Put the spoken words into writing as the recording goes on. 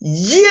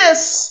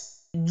Yes,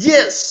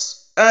 yes,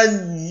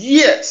 and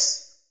yes.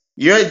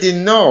 You already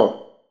know.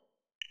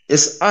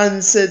 It's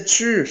unsaid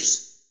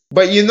truths.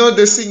 But you know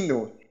the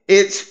signal.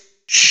 It's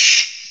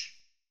shh,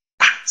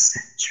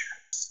 unsaid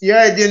truths. You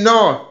already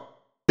know.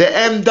 The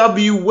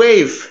MW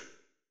wave.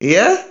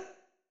 Yeah?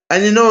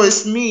 And you know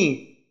it's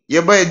me.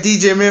 Your boy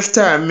DJ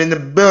Mifta. I'm in the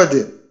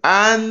building.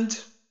 And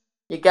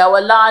You go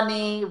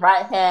Alani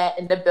right here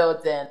in the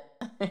building.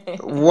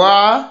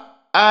 why?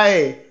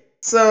 Aye.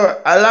 So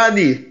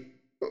Alani,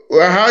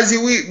 well, how's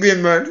your week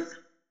been, man?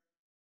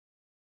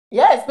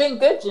 Yeah, it's been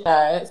good, you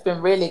know. It's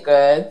been really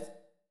good.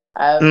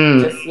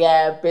 Mm. Just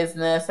yeah,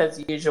 business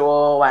as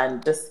usual,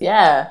 and just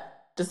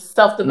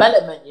self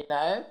development, you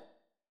know.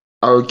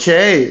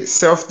 Okay,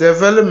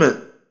 self-development.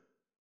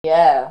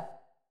 Yeah.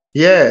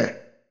 Yeah.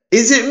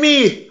 Is it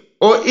me?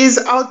 Or is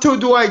Alto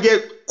do I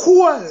get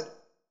cool?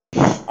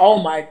 Oh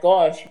my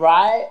gosh,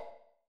 right?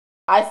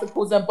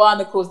 Icicles and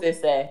barnacles, they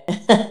say.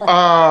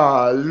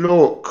 Ah,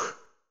 look.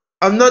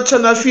 I'm not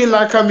trying to feel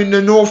like I'm in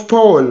the North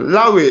Pole.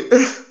 Allow it.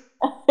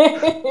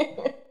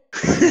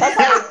 That's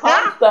how it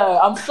comes, though.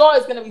 I'm sure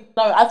it's gonna be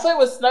snowing. I thought it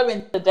was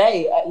snowing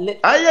today, Ah, literally.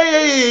 yeah,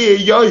 yeah,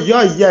 yeah, yeah,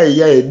 yeah, yeah,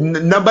 yeah, yeah.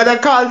 Nobody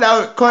call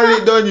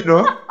it down, you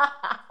know.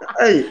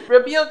 Hey,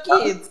 Rebuke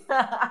kids.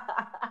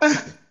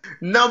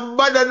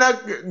 nobody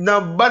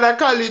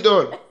call it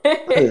down.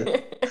 Hey,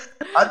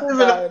 I don't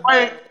even know No,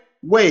 why. no.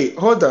 Wait,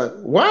 hold on.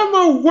 Why am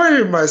I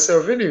worrying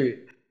myself anyway?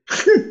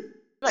 I'm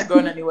not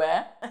going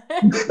anywhere.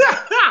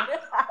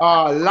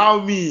 Ah, allow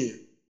me.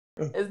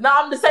 It's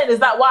not. I'm just saying. Is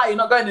that why you're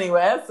not going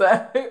anywhere? So,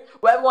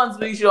 well, everyone's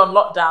usually on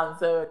lockdown.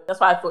 So that's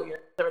why I thought you know,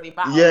 it doesn't really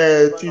matter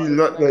Yeah, whether or to not it's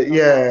lot snowing that, or not.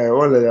 yeah,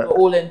 all of We're that.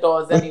 all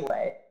indoors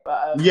anyway.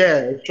 But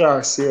Yeah,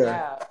 trust, yeah.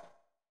 yeah,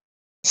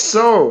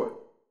 So,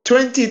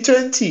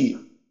 2020,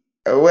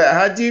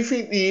 how do you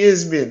think the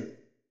year's been?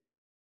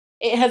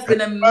 it has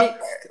been a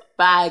mixed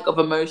bag of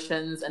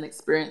emotions and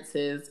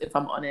experiences. If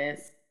I'm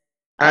honest,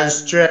 And um,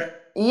 stress.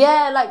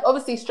 yeah, like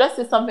obviously stress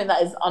is something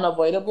that is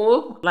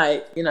unavoidable.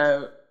 Like you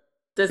know,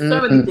 there's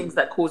so many Mm. things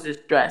that causes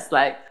stress.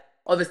 Like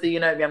obviously, you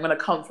know me, I'm gonna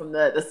come from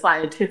the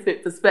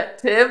scientific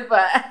perspective,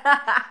 but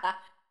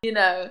you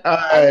know,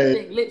 I,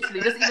 anything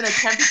literally, just even a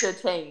temperature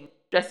change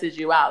stresses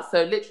you out.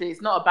 So literally,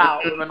 it's not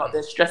about whether or not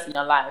there's stress in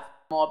your life.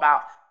 It's more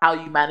about how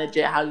you manage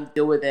it, how you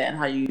deal with it, and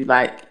how you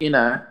like, you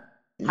know,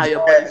 how your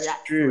yeah, body it's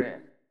reacts to true.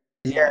 it.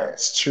 Yeah, Yeah.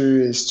 it's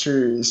true, it's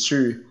true, it's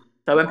true.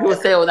 So when people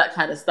say all that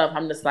kind of stuff,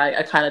 I'm just like,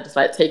 I kind of just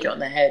like take it on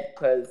the head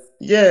because stress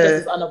Yeah,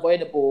 is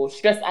unavoidable.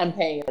 Stress and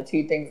pain are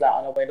two things that are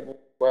unavoidable in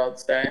the world.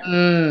 So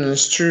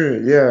it's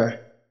true, yeah.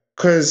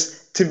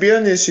 Because to be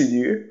honest with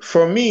you,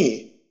 for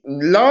me,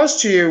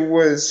 last year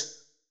was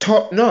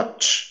top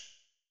notch.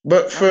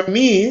 But for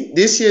me,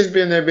 this year's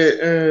been a bit,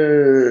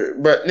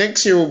 but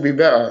next year will be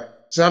better.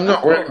 So I'm of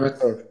not worrying course,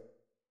 myself.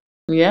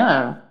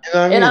 yeah. You know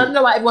what I And I mean? don't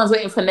know why everyone's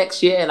waiting for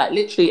next year. Like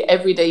literally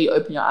every day you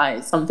open your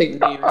eyes, something new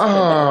and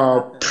something better can Ah,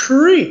 happen.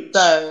 preach.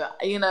 So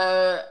you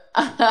know,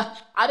 I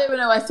don't even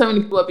know why so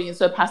many people are being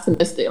so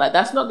pessimistic. Like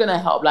that's not going to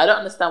help. Like I don't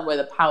understand where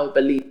the power of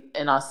belief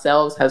in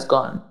ourselves has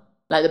gone.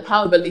 Like the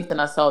power of belief in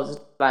ourselves is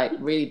like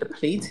really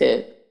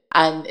depleted,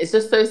 and it's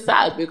just so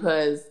sad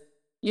because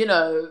you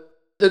know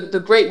the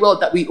great world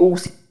that we all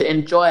seem to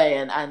enjoy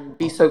and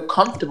be so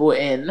comfortable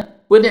in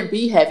wouldn't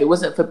be here if it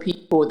wasn't for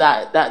people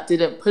that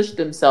didn't push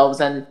themselves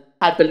and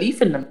had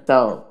belief in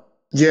themselves.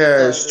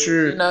 Yeah, it's So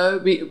true. you know,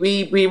 we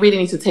really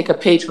need to take a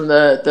page from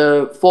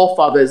the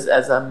forefathers,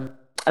 as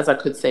I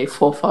could say,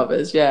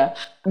 forefathers, yeah,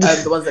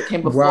 the ones that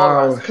came before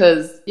us. Wow.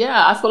 Because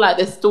yeah, I feel like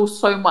there's still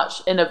so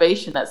much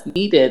innovation that's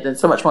needed and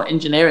so much more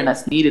engineering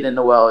that's needed in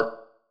the world.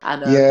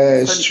 And Yeah,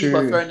 so it's many people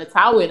are true. throwing the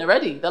towel in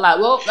already. They're like,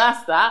 well,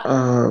 that's that.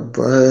 Seems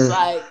But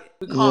like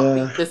we can't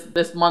yeah. beat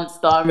this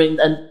monster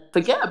and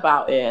forget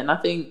about it. And I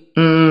think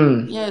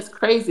Mm. yeah, it's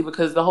crazy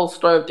because the whole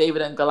story of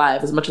David and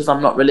Goliath, as much as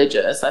I'm not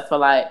religious, I feel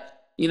like,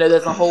 you know,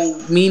 there's a whole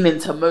meaning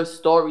to most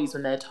stories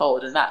when they're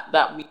told. And that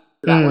meaning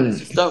to that one is Mm.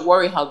 just don't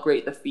worry how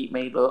great the feat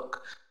may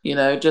look. You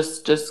know,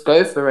 just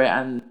go for it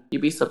and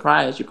you'll be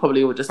surprised. You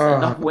probably will just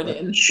end Ah, up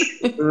winning.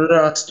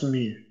 trust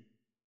me.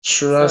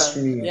 Trust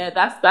So me. yeah,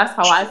 that's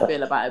how I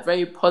feel about it.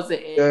 Very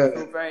positive. I Yeah.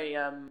 feel very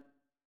a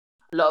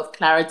lot of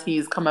clarity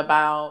has come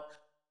about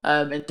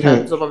in Yeah.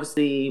 terms of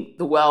obviously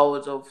the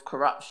world of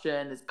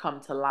corruption has come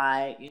to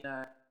light. You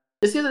know,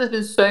 it seems that there's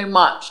been so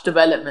much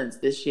developments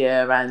this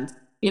year, and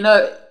you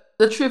know,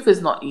 the truth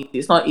is not easy.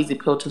 It's not an easy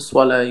pill to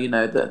swallow. You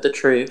know, the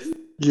truth.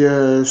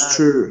 Yeah, it's Um,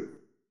 true.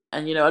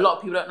 and you know, a lot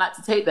of people don't like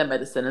to take their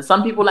medicine, and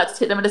some people like to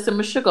take their medicine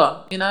with sugar.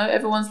 You know,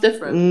 everyone's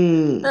different.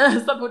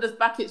 Mm. Some people just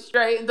back it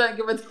straight and don't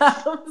give a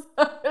damn.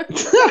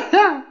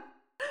 So,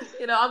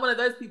 you know, I'm one of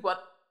those people.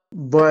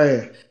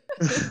 Boy.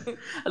 As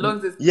long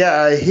as it's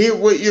Yeah, I hear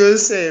what you're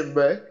saying,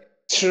 but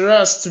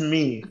trust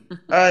me.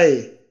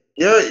 Aye.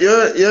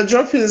 You're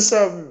dropping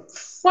some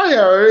fire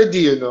already,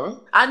 you know.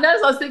 I know,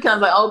 so I was thinking, I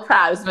was like, oh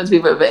crap, it's meant to be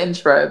a bit of an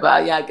intro,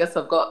 but yeah, I guess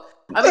I've got.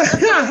 I mean,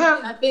 that's the whole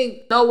thing. I think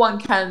no one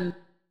can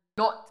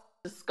not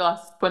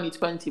discuss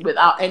 2020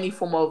 without any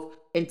form of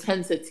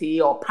intensity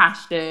or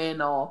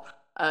passion or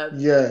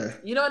Yeah.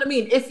 You know what I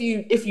mean? If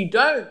you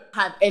don't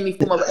have any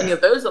form of any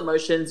of those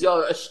emotions,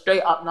 you're a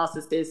straight up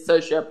narcissist,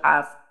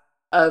 sociopath,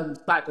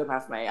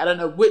 psychopath, mate. I don't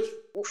know which,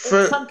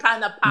 For some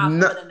kind of path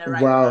no, other than the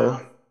right wow.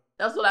 path.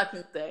 That's all I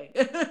can say.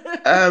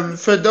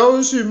 For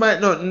those who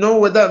might not know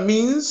what that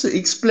means,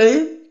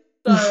 explain.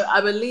 So I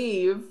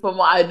believe, from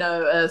what I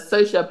know, a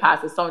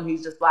sociopath is someone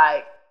who's just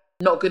like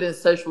not good in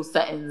social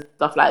settings,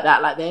 stuff like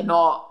that. Like they don't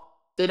know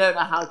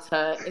how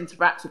to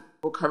interact with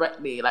people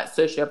correctly. Like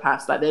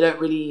sociopaths, like they're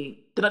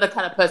not the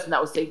kind of person that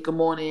will say good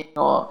morning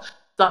or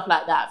stuff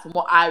like that. From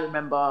what I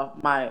remember,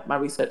 my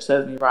research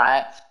serves me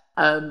right.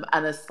 And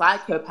a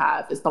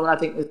psychopath is someone I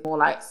think is more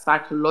like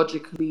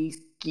psychologically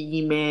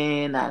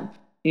scheming and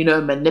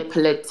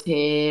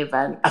manipulative.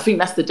 And I think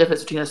that's the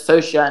difference between a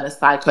socio and a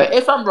psycho.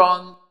 If I'm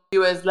wrong,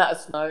 viewers, let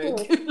us know.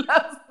 Let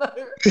us know.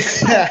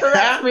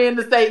 Correct me and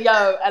say,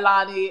 yo,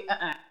 Elani.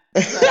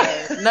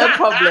 So, no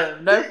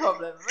problem. But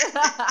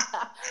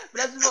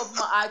that's just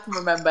what I can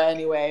remember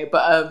anyway.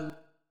 But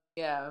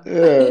yeah,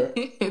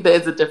 Yeah.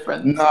 there's a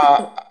difference.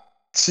 Nah,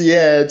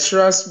 yeah,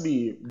 trust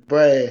me,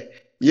 boy.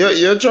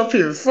 You're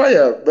dropping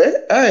fire,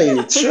 but hey,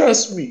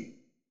 trust me.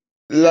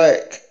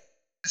 Like,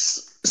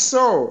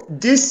 so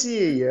this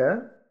year, yeah,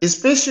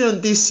 especially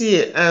on this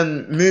year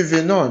and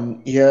moving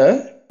on,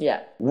 yeah.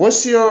 Yeah.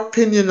 What's your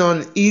opinion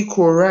on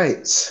equal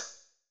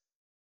rights?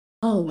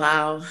 Oh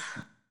wow,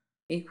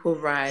 equal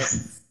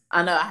rights.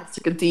 I know I had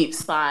to take a deep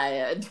sigh,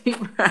 a deep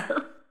breath.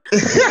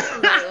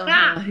 I'm like,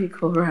 oh,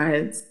 equal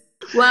rights.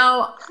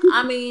 Well,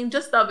 I mean,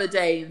 just the other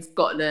day in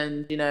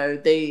Scotland,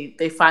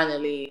 they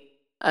finally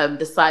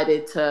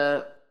decided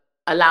to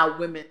allow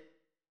women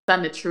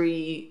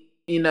sanitary,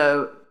 I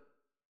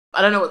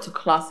don't know what to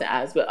class it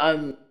as, but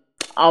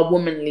our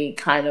womanly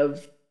kind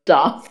of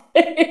stuff,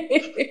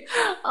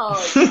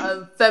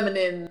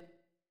 feminine,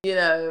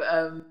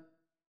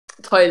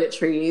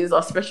 toiletries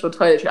or special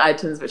toiletry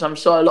items, which I'm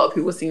sure a lot of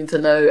people seem to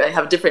know and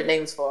have different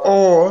names for.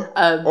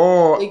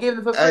 Or they gave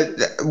them for free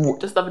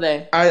just the other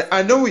day.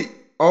 I know it.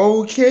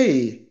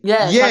 Okay.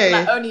 Yeah, Yeah. so I feel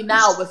like only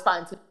now we're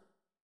starting to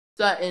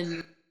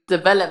certain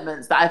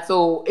developments that I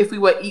feel if we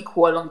were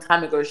equal a long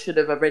time ago should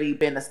have already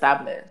been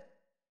established.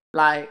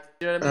 Like,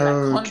 you know what I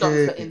mean? Like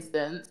condoms, for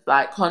instance.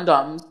 Like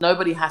condoms,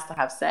 nobody has to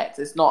have sex.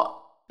 It's not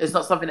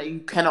something that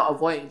you cannot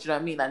avoid. Do you know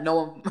what I mean? Like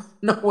no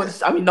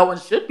one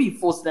should be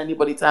forcing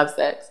anybody to have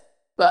sex.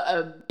 But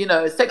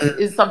sex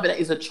is something that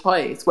is a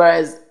choice,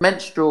 whereas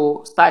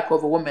menstrual cycle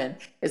of a woman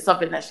is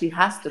something that she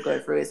has to go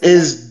through.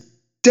 It's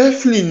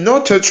definitely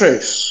not a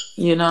choice.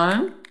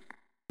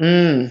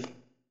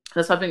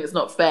 That's something that's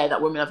not fair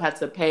that women have had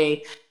to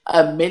pay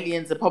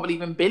millions and probably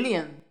even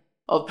billions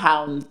of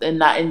pounds in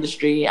that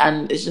industry,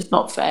 and it's just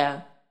not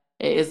fair.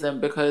 It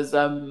isn't, because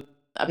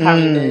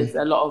apparently there's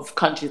a lot of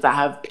countries that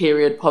have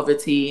period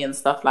poverty and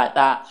stuff like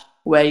that,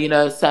 where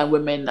certain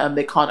women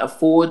they can't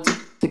afford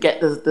to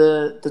get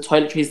the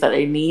toiletries that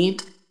they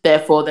need.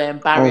 Therefore, they're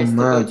embarrassed to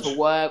go to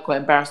work or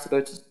embarrassed to go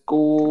to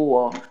school,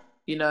 or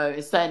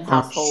in certain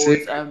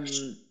households,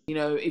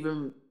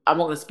 even I'm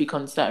not going to speak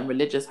on certain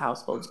religious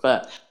households,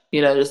 but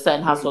there's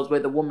certain households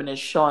where the woman is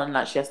shone,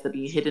 like she has to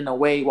be hidden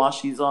away while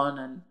she's on,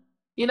 and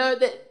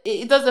that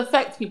it does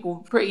affect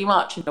people pretty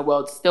much in the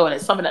world still, and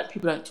it's something that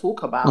people don't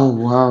talk about. Oh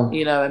wow!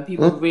 And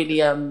people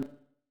really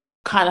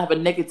kind of have a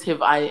negative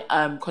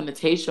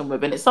connotation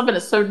with it. And it's something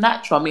that's so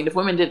natural. I mean, if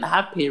women didn't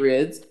have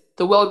periods,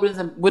 the world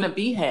wouldn't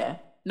be here.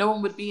 No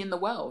one would be in the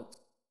world,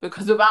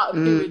 because without a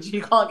period,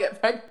 you can't get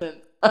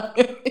pregnant.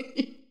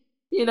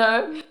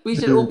 We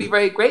should all be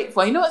very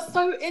grateful. It's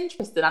so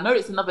interesting. I know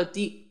it's another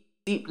deep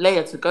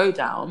layer to go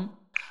down.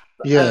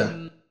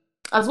 But,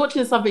 I was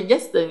watching something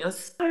yesterday, and it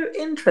was so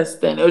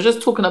interesting. It was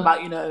just talking about,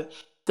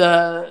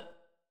 the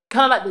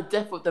kind of like the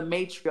death of the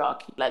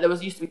matriarchy. Like there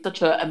used to be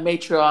such a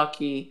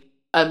matriarchy.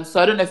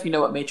 So I don't know if you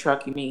know what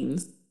matriarchy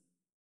means,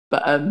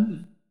 but I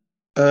don't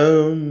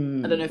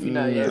know if you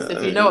know. Yes,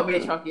 if you know what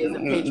matriarchy is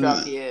and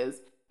patriarchy is,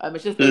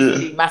 it's just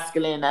basically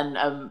masculine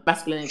and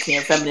masculinity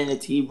and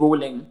femininity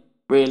ruling.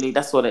 Really,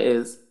 that's what it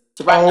is.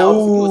 So right now,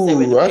 obviously, people say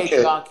we're in the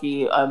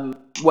patriarchy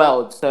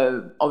world.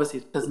 So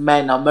obviously, because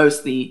men are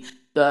mostly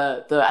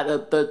at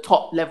the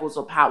top levels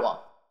of power.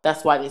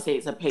 That's why they say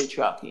it's a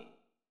patriarchy.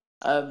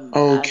 They're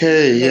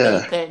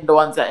the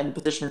ones that are in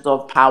positions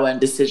of power and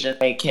decision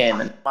making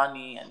and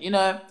money, and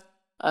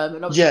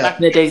and obviously back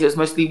in the days it was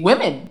mostly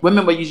women.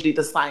 Women were usually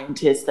the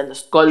scientists and the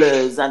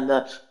scholars and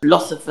the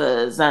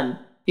philosophers and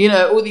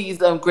all these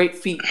great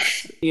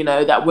feats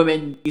that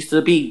women used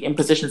to be in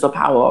positions of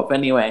power of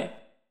anyway.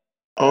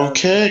 So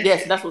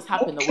that's what's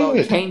happened. The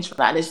world changed from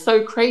that, and it's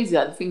so crazy,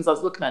 like the things I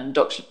was looking at in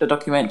the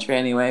documentary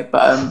anyway.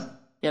 But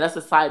that's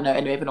a side note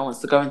anyway, if anyone wants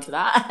to go into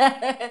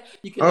that.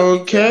 You can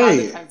look into how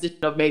the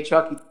transition of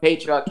matriarchy to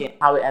patriarchy and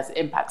how it has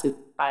impacted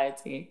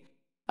society.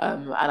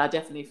 And I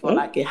definitely feel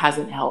like it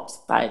hasn't helped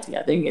society.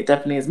 I think it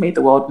definitely has made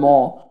the world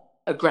more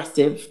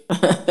aggressive.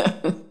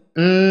 I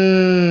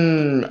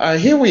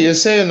hear what you're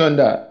saying on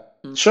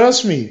that.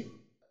 Trust me,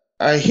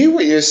 I hear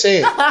what you're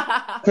saying.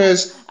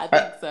 Because I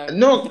think so.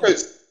 No,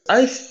 because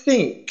I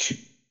think,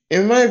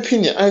 in my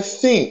opinion, I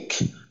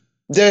think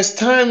there's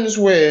times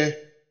where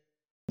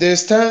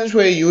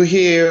you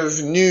hear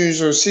of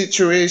news or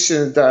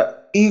situations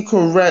that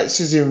equal rights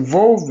is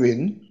involved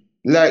in,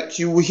 like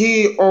you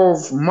hear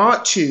of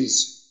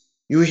marches.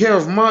 You hear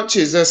of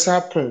marches that's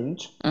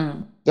happened,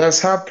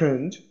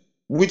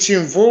 which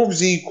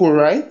involves equal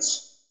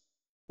rights,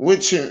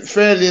 which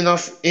fairly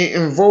enough it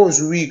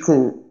involves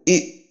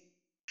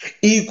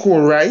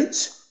equal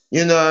rights.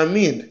 You know what I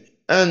mean?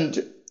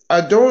 And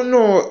I don't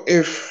know,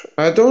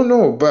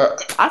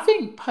 but I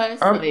think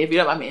personally, if you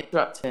don't mind me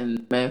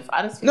interrupting, Myth,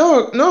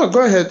 no,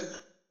 go ahead.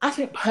 I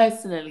think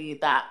personally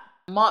that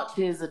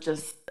marches are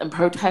just and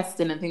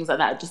protesting and things like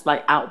that are just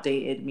like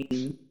outdated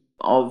means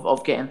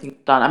of getting things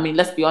done. I mean,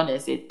 let's be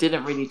honest, it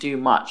didn't really do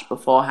much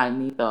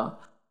beforehand either.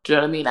 Do you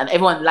know what I mean? And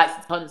everyone likes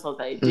to tell themselves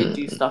that it did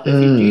do stuff. If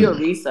you do your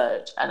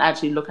research and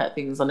actually look at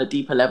things on a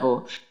deeper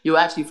level, you'll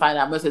actually find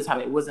out most of the time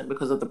it wasn't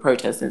because of the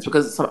protesting, it's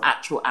because some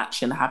actual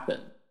action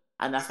happened.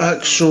 And that's why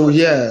things got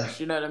Yeah, changed.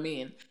 You know what I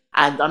mean?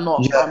 And I'm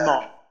not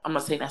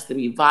saying it has to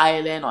be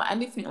violent or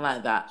anything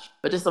like that,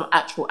 but just some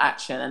actual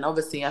action. And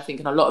obviously, I think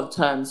in a lot of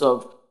terms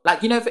of,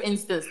 like, for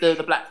instance,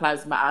 the Black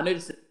Lives Matter. I know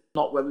this is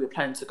not where we were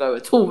planning to go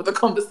at all with the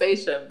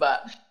conversation,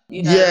 but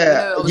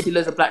obviously,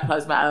 loads of Black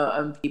Lives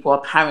Matter people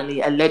apparently,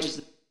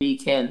 allegedly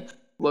speaking,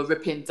 were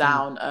ripping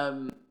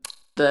down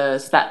the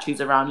statues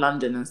around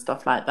London and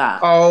stuff like that.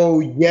 Oh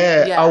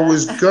yeah, I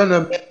was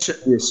gonna mention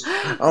this.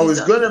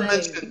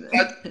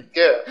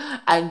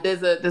 And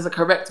there's a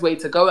correct way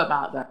to go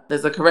about that.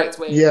 There's a correct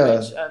way in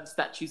which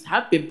statues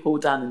have been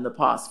pulled down in the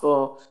past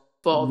for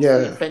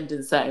obviously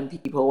offending certain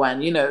people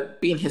and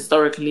being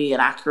historically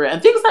inaccurate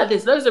and things like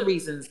this. Those are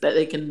reasons that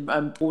they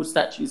can pull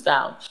statues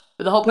down.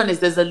 But the whole point is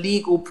there's a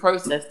legal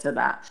process to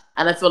that.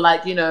 And I feel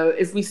like,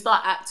 if we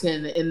start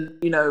acting in,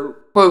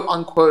 quote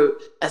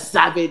unquote, a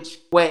savage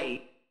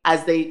way,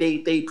 as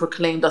they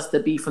proclaimed us to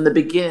be from the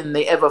beginning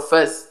they ever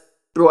first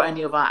brought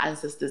any of our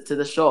ancestors to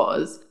the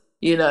shores,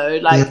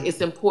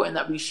 it's important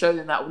that we show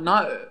them that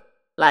no,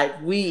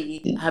 like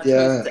we have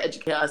chosen to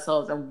educate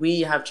ourselves and we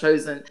have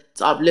chosen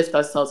to uplift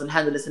ourselves and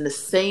handle this in the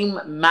same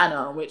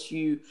manner in which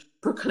you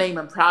proclaim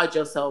and pride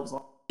yourselves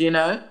on,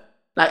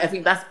 Like, I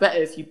think that's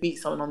better if you beat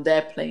someone on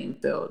their playing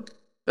field,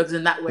 because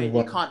in that way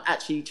they can't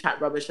actually chat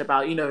rubbish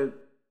about,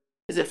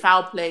 is it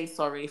foul play?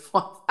 Sorry,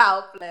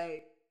 foul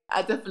play.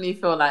 I definitely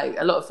feel like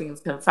a lot of things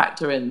can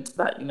factor into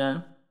that,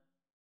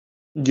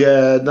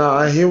 Yeah, no,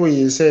 I hear what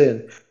you're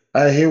saying.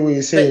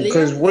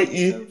 Because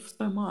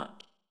so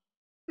much.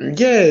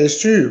 Yeah, it's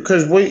true.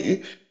 Because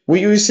what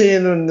you were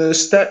saying on the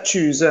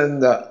statues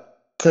and that,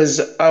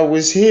 because I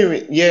was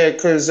hearing,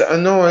 because I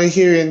know I'm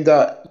hearing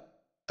that.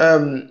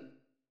 I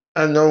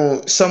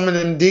know some of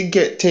them did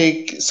get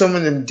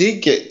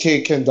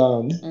taken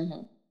down,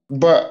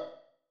 but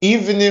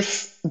even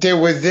if they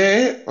were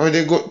there or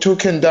they got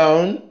taken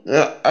down,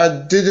 I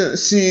didn't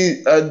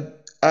see. Me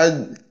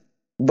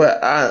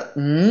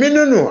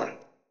no know.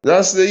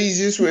 That's the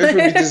easiest way for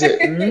me to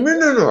say. Me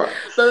no know.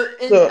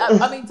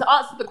 I mean, to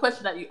answer the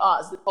question that you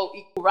asked, the whole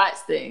equal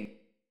rights thing,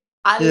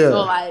 I just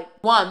feel like,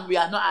 one, we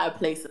are not at a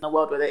place in the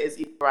world where there is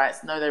equal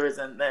rights. No, there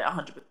isn't. There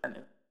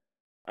 100%.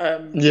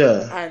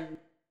 And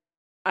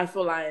I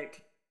feel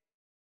like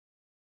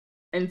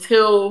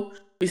until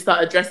we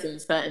start addressing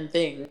certain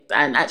things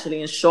and actually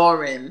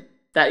ensuring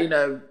that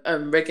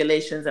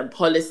regulations and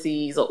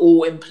policies are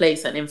all in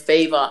place and in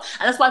favor,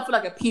 and that's why I feel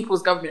like a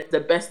people's government is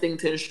the best thing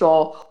to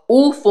ensure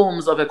all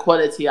forms of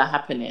equality are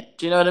happening.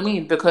 Do you know what I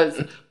mean?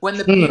 Because when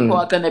the people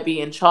are going to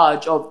be in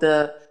charge of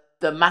the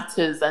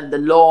matters and the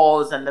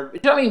laws and do you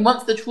know what I mean?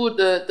 Once the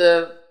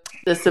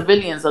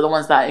civilians are the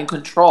ones that are in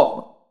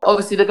control,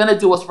 obviously they're going to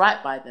do what's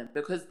right by them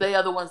because they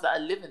are the ones that are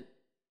living.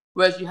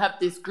 Whereas you have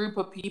this group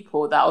of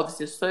people that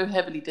obviously are so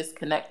heavily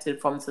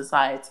disconnected from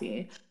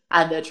society,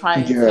 and they're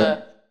trying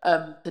to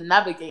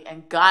navigate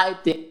and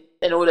guide them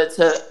in order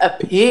to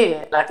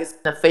appear like it's in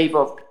the favor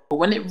of people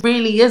when it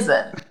really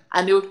isn't.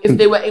 And if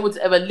they were able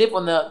to ever live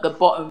on the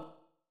bottom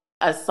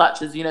as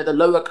such as, the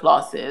lower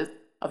classes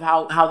of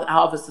how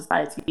other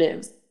society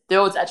lives, they're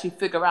able to actually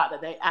figure out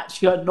that they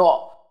actually are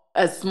not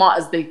as smart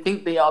as they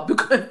think they are,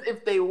 because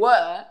if they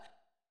were,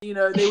 they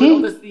would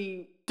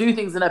obviously do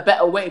things in a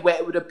better way where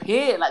it would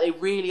appear like they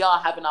really are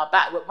having our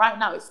back. But right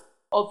now it's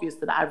obvious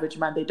to the average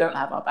man they don't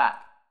have our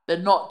back. They're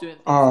not doing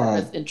things in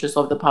the best interest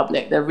of the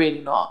public. They're really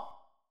not.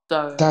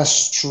 So that's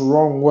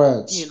strong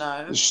words.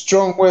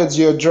 Strong words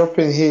you're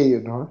dropping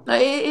here, No,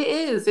 it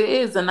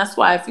is. And that's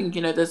why I think,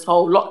 this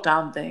whole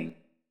lockdown thing,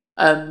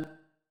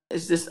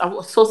 it's just,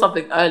 I saw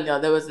something earlier.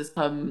 There was this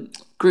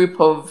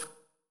group of,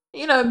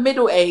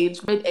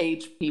 mid-age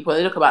people.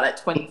 They look about like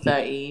 20,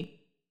 30.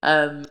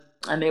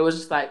 And they were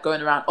just like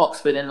going around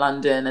Oxford in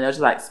London, and they were just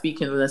like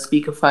speaking with their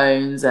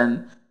speakerphones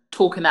and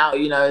talking out,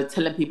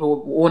 telling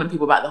people, warning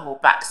people about the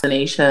whole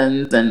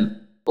vaccinations and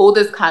all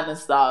this kind of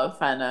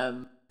stuff.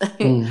 And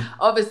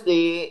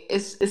obviously,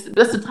 it's just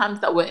the times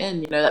that we're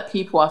in, that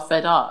people are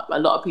fed up. A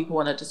lot of people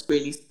want to just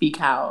really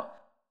speak out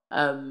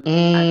and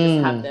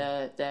just have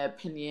their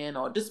opinion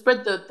or just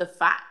spread the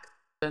facts,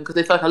 because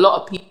they feel like a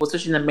lot of people,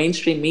 especially in the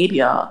mainstream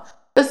media,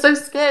 they're so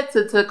scared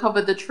to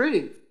cover the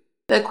truth.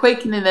 they're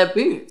quaking in their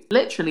boots,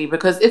 literally.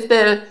 Because if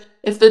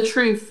the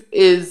truth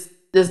is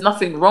there's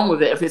nothing wrong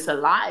with it, if it's a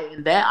lie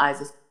in their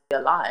eyes, it's a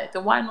lie,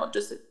 then why not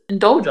just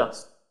indulge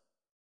us?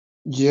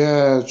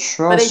 Yeah, But they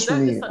trust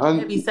don't. It's me. such And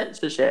heavy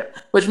censorship,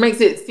 which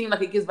makes it seem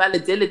like it gives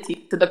validity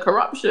to the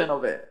corruption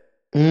of it.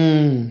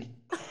 mm,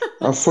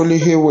 I fully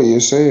hear what you're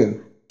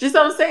saying. Do you see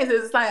what I'm saying? So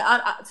it's like,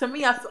 to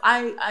me,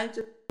 I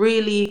just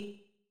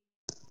really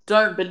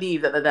don't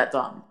believe that they're that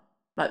dumb.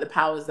 Like the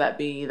powers that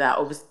be, that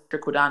obviously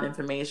trickle down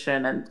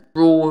information and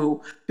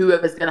rule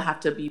whoever's going to have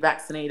to be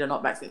vaccinated or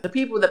not vaccinated. The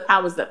people, the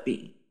powers that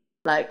be.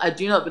 Like, I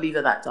do not believe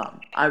they're that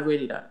dumb. I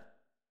really don't.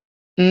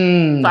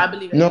 So I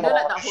believe that, No.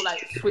 like that whole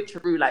like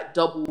switcheroo, like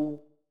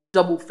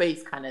double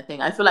face kind of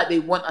thing. I feel like they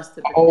want us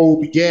to believe.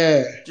 Oh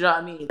yeah. Do you know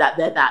what I mean? That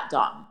they're that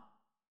dumb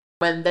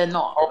when they're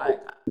not. Like,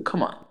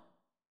 come on.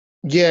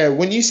 Yeah,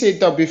 when you say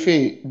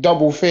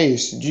double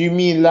face, do you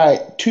mean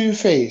like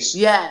two-face?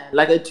 Yeah,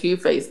 like a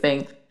two-faced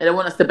thing. They don't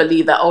want us to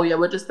believe that, oh yeah,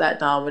 we're just that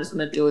dumb. We're just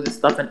gonna do all this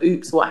stuff, and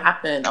oops, what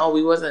happened? Oh,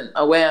 we wasn't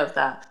aware of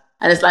that.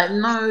 And it's like,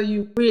 no,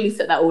 you really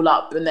set that all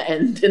up in the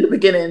end, in the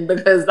beginning,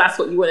 because that's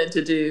what you wanted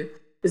to do.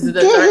 This is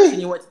the direction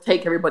you want to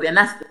take everybody, and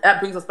that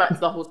brings us back to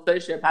the whole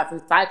sociopath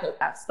and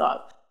psychopath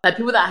stuff. Like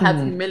people that have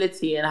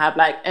humility and have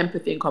like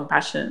empathy and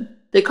compassion,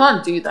 they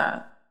can't do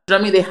that. Do you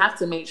know what I mean? They have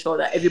to make sure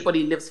that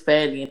everybody lives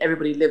fairly and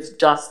everybody lives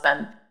just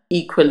and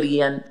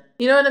equally, and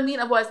you know what I mean?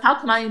 Otherwise, how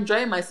can I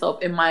enjoy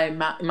myself in my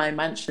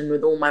mansion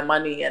with all my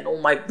money and all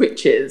my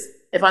riches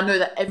if I know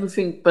that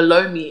everything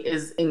below me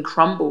is in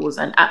crumbles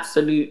and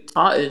absolute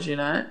tatters, you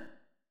know?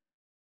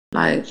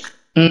 Like,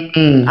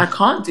 I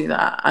can't do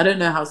that. I don't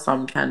know how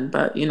some can,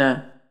 but, you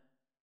know,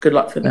 good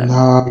luck for them.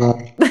 Nah,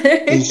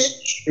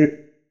 it's true.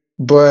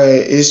 But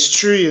it's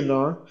true, you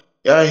know.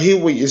 I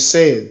hear what you're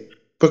saying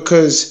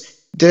because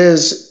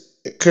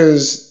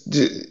because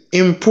the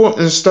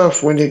important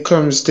stuff when it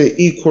comes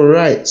to equal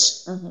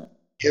rights.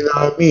 You know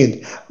what I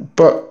mean?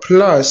 But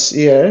plus,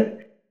 yeah,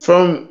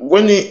 from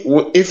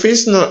if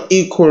it's not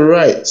equal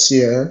rights,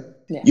 yeah,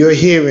 you're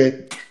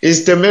hearing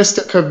it's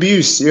domestic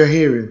abuse. You're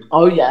hearing.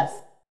 Oh yes.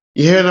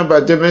 You're hearing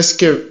about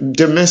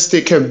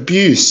domestic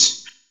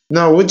abuse.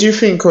 Now, what do you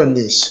think on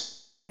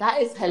this?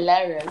 That is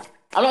hilarious.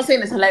 I'm not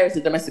saying it's hilarious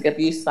the domestic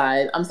abuse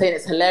side. I'm saying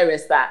it's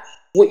hilarious that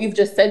what you've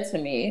just said to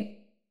me,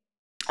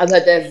 I've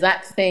heard the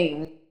exact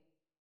same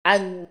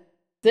and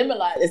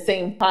similar at the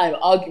same time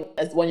argument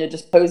as the one you're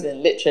just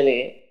posing,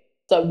 literally.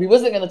 So we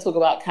wasn't going to talk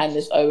about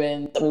Candace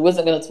Owens, and we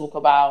wasn't going to talk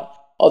about,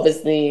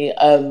 obviously,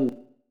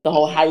 the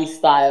whole Harry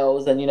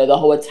Styles and, you know, the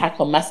whole attack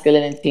on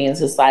masculinity in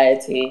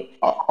society.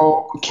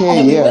 Okay,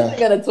 and we yeah. wasn't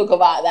going to talk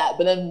about that.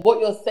 But then what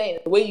you're saying,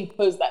 the way you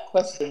posed that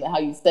question and how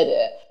you said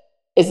it,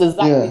 is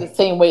exactly the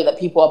same way that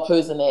people are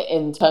posing it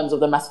in terms of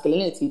the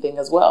masculinity thing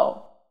as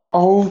well.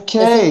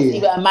 Okay.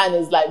 Either a man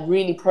is like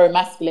really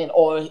pro-masculine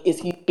or is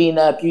he being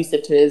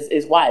abusive to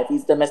his wife?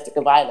 He's domestic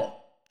violence.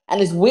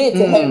 And it's weird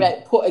to hear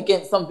it put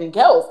against something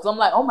else. Because I'm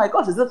like, oh my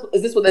gosh, is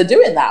this what they're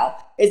doing now?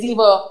 It's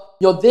either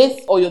you're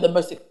this or you're the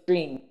most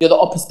extreme. You're the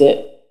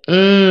opposite.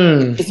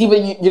 It's either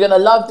you're going to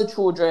love the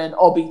children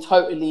or be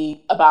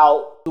totally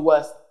about the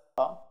worst.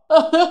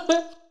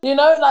 You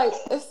know, like,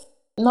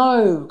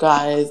 no,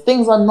 guys.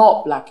 Things are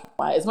not black and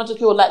white. As much as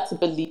people like to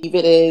believe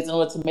it is in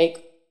order to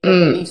make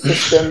belief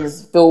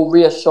systems feel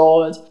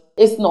reassured,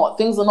 it's not.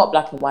 Things are not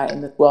black and white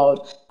in this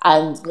world.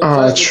 And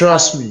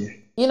trust me.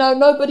 You know,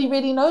 nobody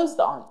really knows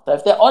the answer.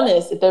 If they're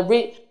honest, if they're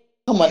really...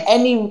 Come on,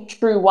 any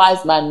true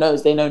wise man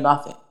knows they know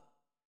nothing.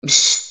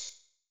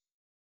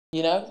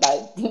 You know?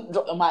 Like,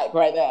 drop the mic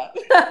right there.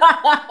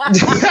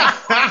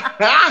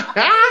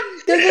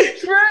 Because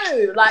it's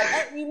true. Like,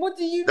 I mean, what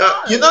do you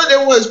know? You know,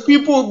 there was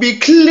people be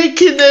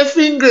clicking their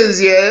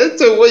fingers, yeah,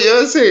 to what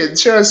you're saying.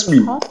 Trust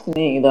me. Trust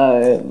me,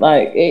 though.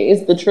 Like, it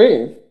is the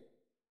truth.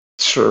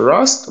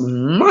 Trust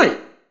me.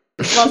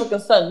 As far as I'm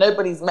concerned,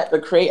 nobody's met the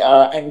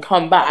creator and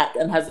come back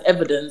and has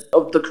evidence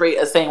of the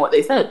creator saying what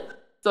they said.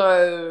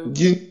 So...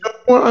 You know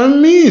what I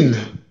mean?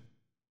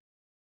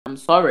 I'm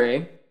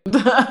sorry.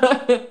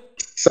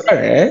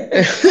 Sorry.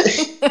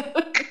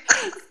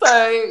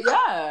 So,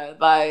 yeah,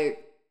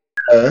 like...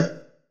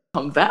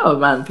 come better,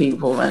 man,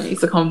 people, man.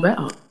 Needs to come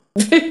better.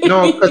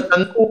 No,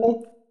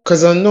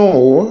 because I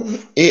know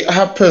it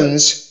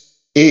happens.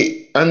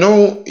 It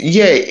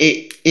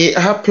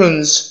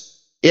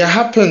happens. It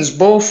happens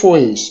both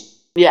ways.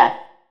 Yeah.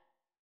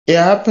 It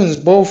happens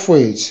both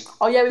ways.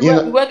 Oh yeah, we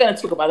were going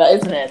to talk about that,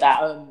 isn't it? That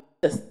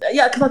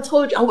yeah, because I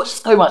told you I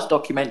watched so much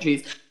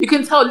documentaries. You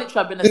can tell literally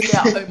I've been a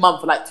stay-at-home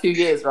mum for like 2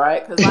 years,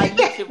 right? Because I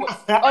literally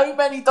watched so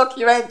many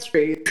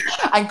documentaries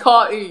and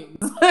cartoons.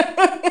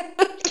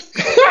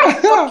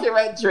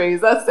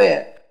 Documentaries, that's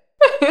it.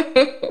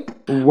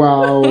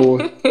 Wow.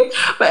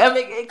 But I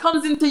mean, it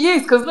comes into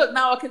use because look,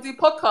 now I can do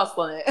podcasts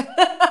on it.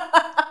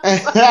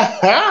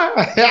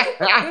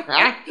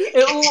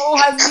 It all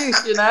has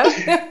use, you know.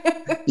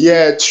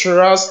 Yeah,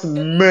 trust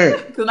me.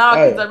 Because now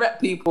I can direct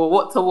people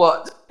what to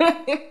watch.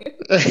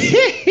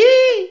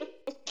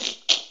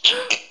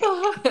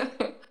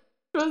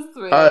 Trust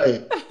me.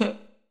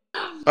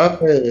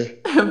 Okay.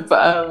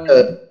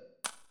 But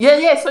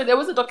Yeah. So there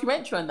was a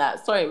documentary on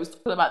that. Sorry, it was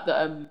talking about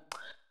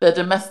the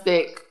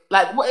domestic,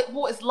 like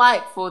what it's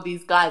like for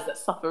these guys that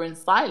suffer in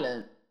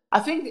silence. I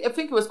think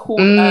it was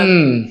called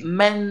Mm.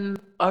 Men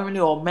Only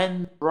or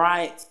Men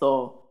Rights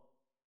or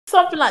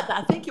something like that.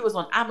 I think it was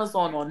on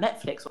Amazon or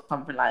Netflix or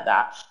something like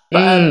that.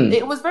 But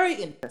it Mm. was very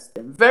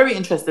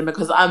interesting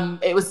because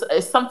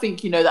it's something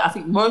that I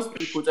think most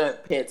people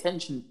don't pay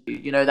attention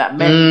to. That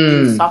men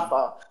do Mm.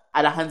 suffer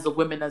at the hands of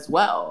women as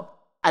well.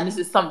 And this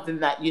is something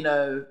that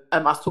I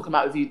was talking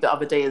about with you the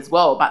other day as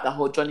well about the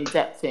whole Johnny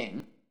Depp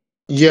thing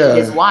with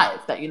his Yeah.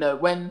 wife. That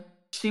when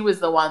she was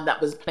the one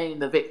that was playing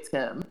the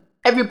victim,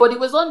 everybody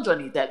was on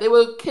Johnny Depp. They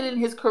were killing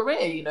his career,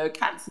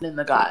 cancelling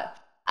the guy.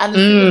 And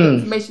as soon as the Mm.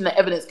 information, the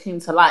evidence came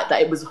to light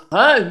that it was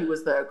her who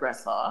was the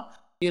aggressor,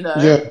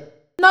 Yeah.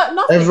 no,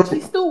 nothing. Every,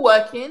 She's still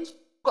working. She's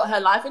got her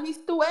life, and he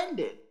still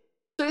ended.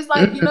 So it's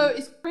like, mm.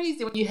 it's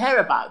crazy when you hear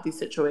about these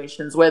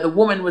situations where the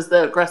woman was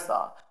the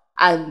aggressor,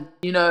 and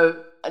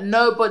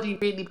nobody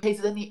really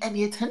pays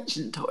any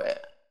attention to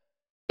it.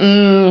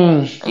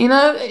 Mm.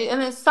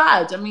 And it's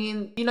sad. I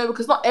mean,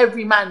 because not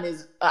every man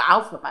is an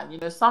alpha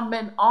man. Some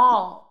men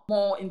are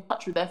more in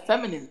touch with their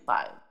feminine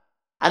side.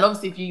 And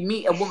obviously, if you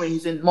meet a woman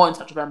who's more in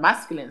touch with her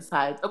masculine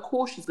side, of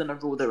course she's going to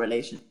rule the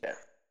relationship.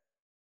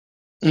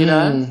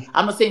 Mm.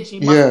 I'm not saying she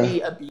must Yeah.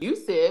 be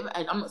abusive,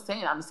 and I'm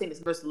saying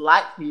it's most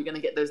likely you're going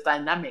to get those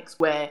dynamics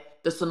where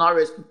the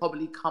scenarios can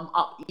probably come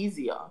up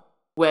easier,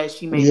 where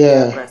she may be the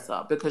Yeah.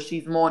 aggressor because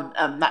she's more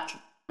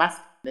natural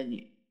masculine than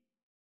you.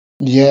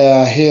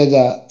 Yeah, I hear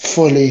that.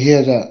 Fully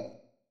hear that.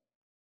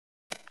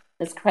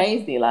 It's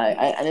crazy,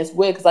 and it's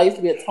weird because I used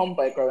to be a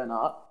tomboy growing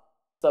up,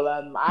 so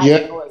I Yeah.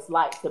 actually know what it's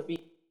like to be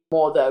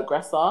more the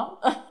aggressor.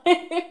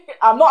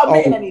 I'm not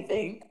admitting Oh,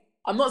 anything.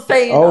 I'm not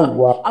saying oh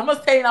wow. I'll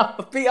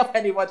beat up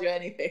anybody or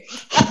anything.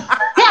 These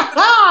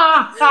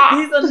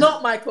are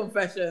not my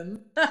confessions.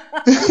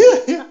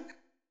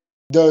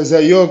 Those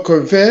are your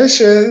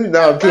confessions.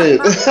 Now play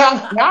it.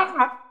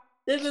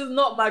 This is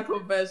not my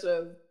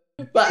confession.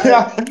 But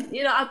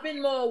I've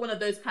been more one of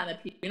those kind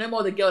of people.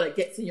 More the girl that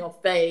gets in your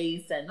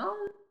face and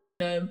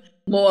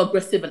more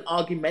aggressive and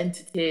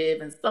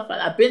argumentative and stuff like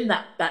that. I've been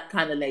that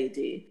kind of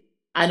lady.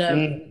 And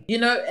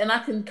Mm. and I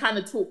can kind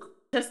of talk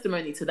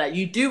testimony to that.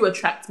 You do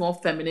attract more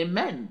feminine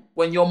men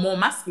when you're more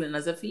masculine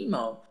as a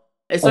female.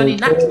 It's only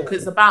natural Okay. because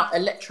it's about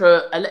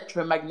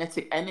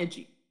electromagnetic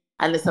energy.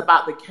 And it's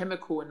about the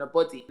chemical in the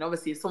body. And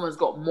obviously, if someone's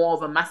got more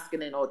of a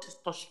masculine or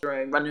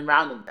testosterone running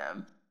around in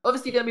them,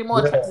 obviously you're going to be more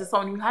attracted Yeah. to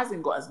someone who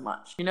hasn't got as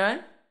much. Yeah,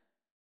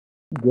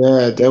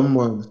 them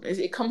ones.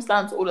 It comes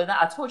down to all of that.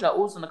 I told you I'm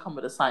always going to come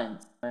with the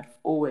science. I'm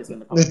always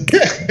going to come with the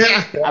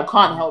science. I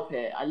can't help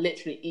it. I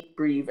literally eat,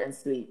 breathe, and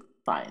sleep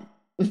science.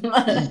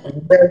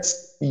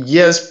 Yes,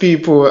 yes,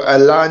 people.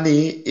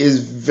 Alani is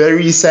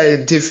very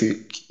scientific.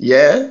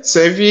 Yeah. So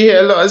if you hear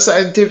a lot of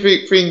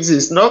scientific things,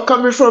 it's not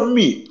coming from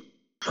me.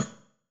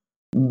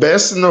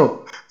 Best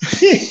no.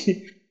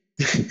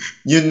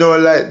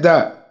 Like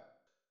that.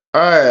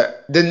 All right.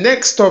 The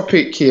next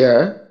topic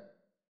here,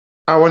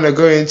 I want to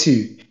go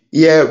into.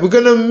 Yeah, we're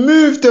gonna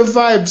move the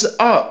vibes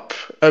up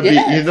a bit.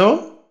 Yes.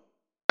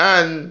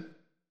 And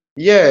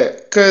yeah,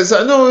 because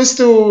I know we're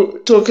still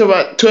talking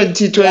about Yeah.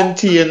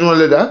 2020 and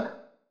all of that,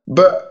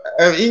 but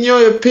in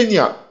your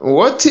opinion,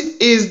 what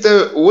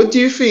do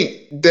you think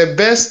the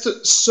best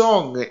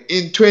song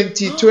in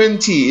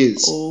 2020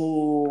 is?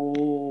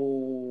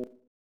 Oh.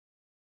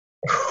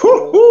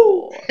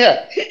 Oh.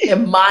 Yeah.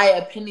 In my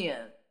opinion,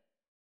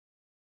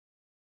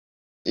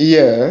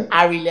 Yeah.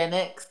 Ari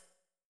Lennox,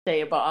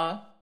 Shea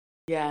Butter.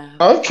 Yeah.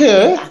 I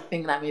Okay.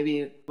 think that may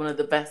be one of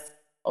the best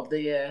of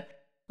the year.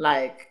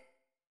 Like,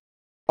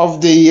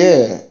 Of the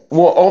year.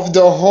 Well, of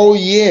the whole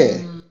year.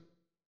 mm,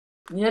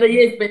 the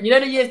year's been You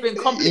have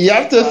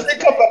complicated to for us,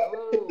 think like, about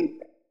ooh.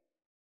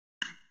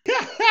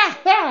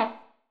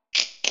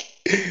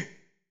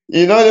 it.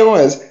 The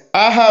ones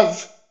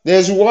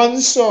there's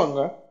one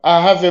song I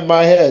have in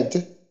my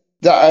head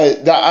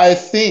that I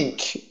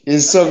think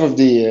is song of Okay.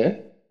 the year.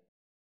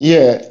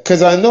 Yeah,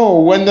 because I know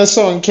when the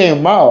song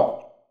came out,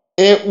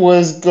 it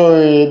was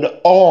going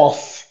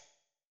off.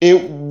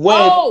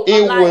 Oh, I'm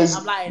It lying. was,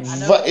 I'm lying. I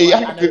know which it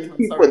one. I had know which one.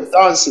 people Sorry.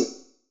 dancing.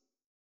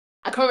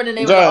 I can't remember the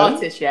name of the Go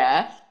artist,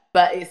 yeah,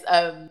 but it's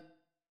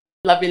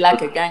Love You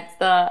Like a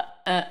Gangster.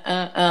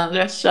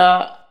 Let's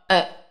shot.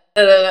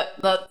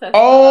 Not Tesla.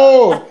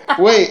 Oh,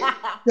 wait.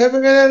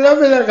 Never gonna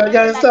love it like a Love You Like a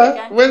gangster.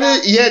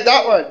 Gangster. Yeah,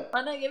 that one.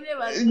 Wanna give you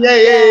one? Yeah,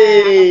 Yeah, I love yeah,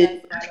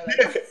 that song. I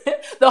love that song.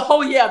 The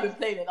whole year I've been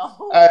playing it. The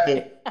whole yeah,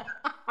 year.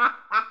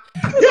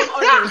 If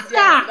I'm honest,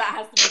 yeah, that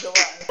has to be the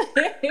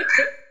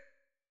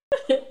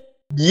one.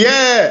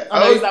 yeah, I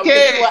know he's like, we can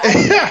see okay. what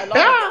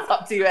Alana gets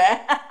up to, eh?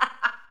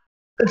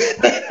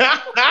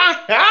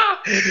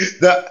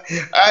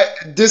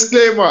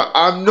 Disclaimer,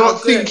 I'm Oh,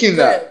 not good, thinking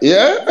that. good.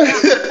 Yeah?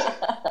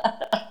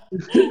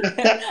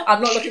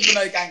 I'm not looking for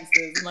no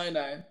gangsters.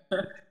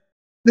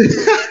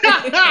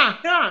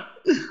 No.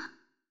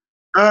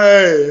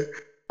 Aye.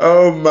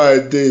 Oh my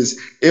days.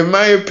 In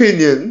my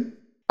opinion,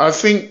 I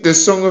think the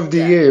song of the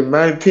Yeah. year, in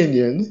my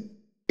opinion,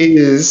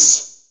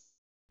 is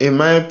in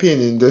my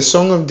opinion, the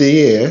song of the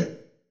year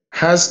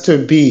has to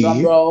Drum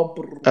be roll.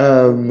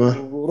 um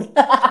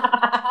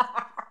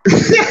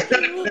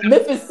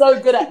Myth is so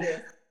good at this.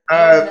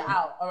 Rolling it um,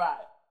 out. All right.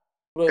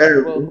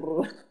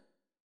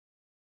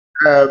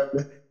 um, um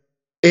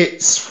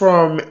it's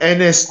from Okay.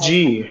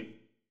 NSG.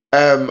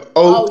 Oh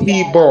OT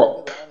yeah, that's a good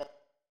Bop. one.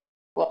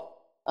 What?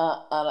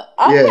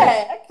 Yeah.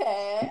 Okay,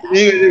 okay.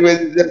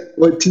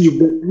 OT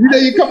Bop. You know I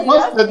you can see, I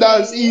bust the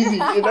dance see. easy.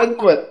 You know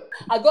what?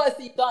 I gotta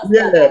see you dance like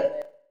Yeah. that,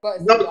 man. Gotta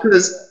see you Not dance to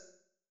because it.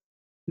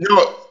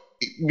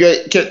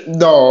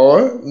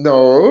 no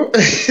no.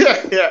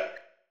 Yeah.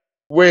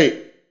 Wait.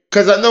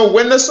 Because I know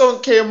when the song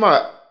came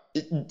out,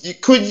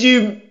 could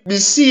you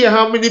see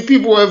how many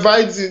people were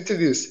vibes into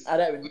this I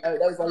don't know.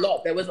 There was a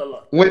lot. There was a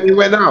lot. There when was it a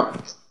went lot.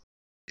 out?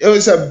 It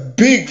was a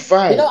big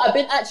You know, vibe. I've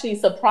been actually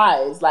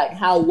surprised, like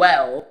how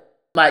well,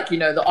 like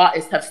the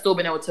artists have still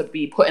been able to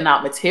be putting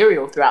out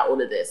material throughout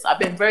all of this. I've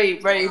been very,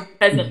 very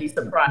pleasantly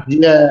surprised.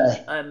 Yeah,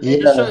 It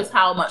just shows yeah,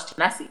 how much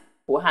tenacity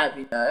people have.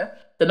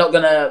 They're not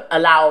gonna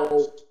allow,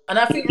 and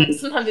I think that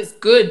sometimes it's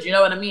good. You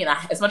know what I mean?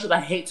 As much as I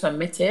hate to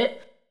admit it,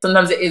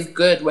 sometimes it is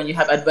good when you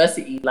have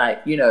adversity,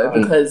 like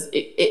because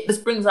it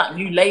just brings out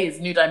new layers,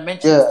 new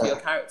dimensions to your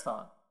yeah, character.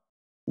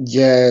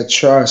 yeah.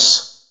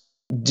 Trust.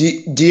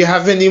 Do you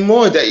have any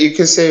more that you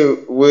can say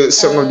were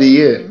song of the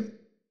year? Um,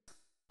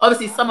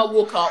 Obviously, Summer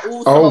Walker,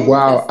 all Summer Oh Walker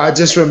wow, I stuff,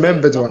 just like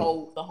remembered the one.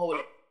 whole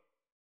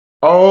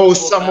Oh, Walker.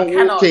 Summer I Walker,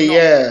 cannot not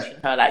yeah, mention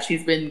her. Like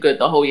she's been good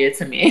the whole year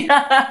to me.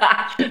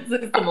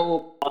 Summer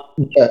Walker.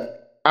 yeah.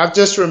 I've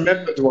just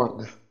remembered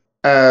one.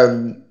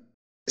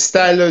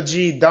 Stylo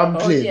G Oh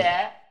Dumpling.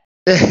 yeah,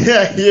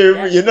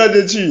 You know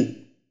the tune.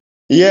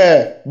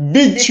 Yeah,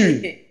 big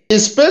tune. yeah.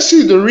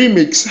 Especially the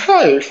remix.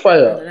 Hi, I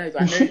fire. don't know. Do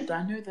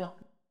I know the?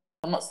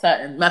 I'm not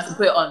certain. I have to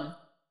put it on.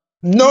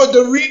 No, the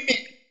remix.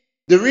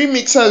 The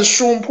remix has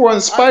Sean Paul and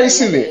Okay,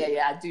 Spice yeah, in yeah, yeah, it.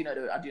 yeah. I do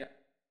know. I do know.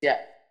 Yeah,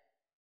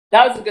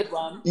 that was a good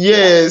one. Yeah,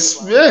 that was a good Yes,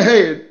 one.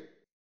 man.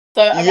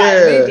 So, all right,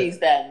 Yeah. movies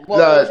then.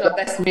 What was That, your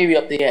best movie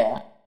of the year?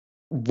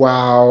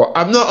 wow.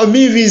 I'm not a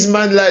movies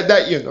man like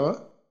that, you know.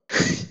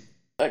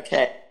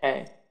 Okay,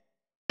 okay.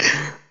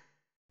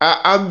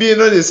 I'm being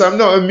honest, I'm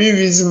not a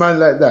movies man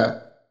like that.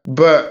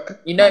 But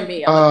You know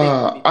me. I'm a big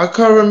movie I buff.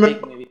 can't I'm a big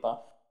remember. movie buff.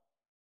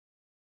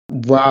 No,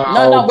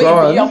 Wow, I'm waiting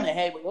for you. I'm gone. gonna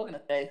hear what you're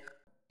gonna say.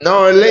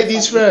 No, You're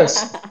ladies funny.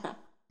 first.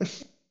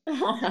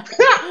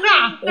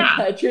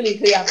 Truly,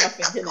 you have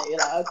nothing in it. You're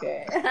like,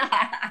 okay.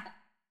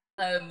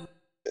 um,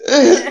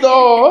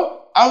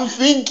 No, I'm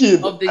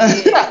thinking. of the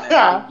year,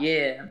 of the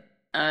year.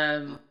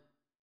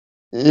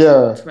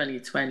 Yeah.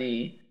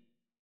 2020.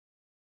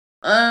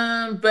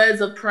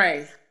 Birds of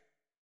Prey.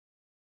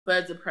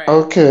 Birds of Prey. I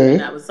think that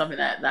Okay. was something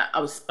that I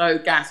was so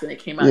gassed when it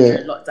came out Yeah.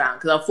 during lockdown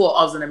because I thought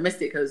I was gonna miss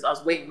it because I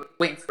was waiting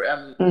for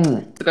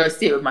Mm. to go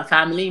see it with my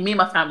family. Me and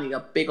my family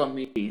are big on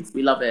movies.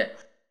 We love it.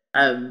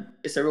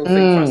 It's a real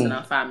thing for us in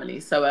our Mm. family.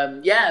 So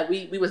yeah,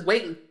 we was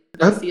waiting to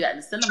go Uh, see that in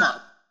the cinema,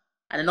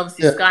 and then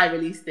obviously yeah. Sky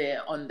released it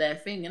on their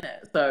thing, innit?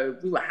 So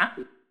we were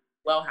happy,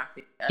 well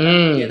happy,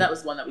 and yeah, that Mm.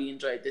 was one that we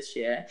enjoyed this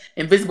year.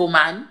 Invisible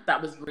Man,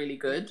 that was really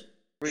good,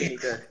 really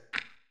good.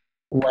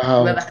 Whoever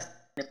Wow. had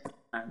Invisible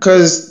Man.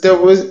 Because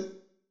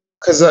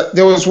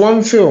there was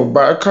one film,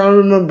 but I can't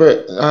remember.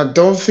 I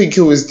don't think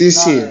it was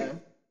this year. No.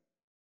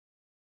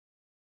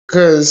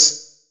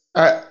 Because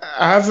I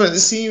haven't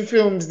seen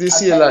films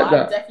this year Okay, well, like I'm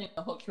that. definitely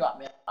gonna hook you up,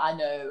 man. I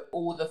know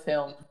all the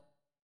films.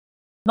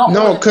 Not all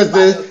No, of them, because but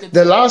I know a good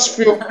the selection. last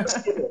film I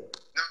saw,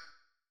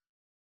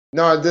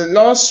 no, the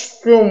last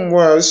film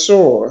where I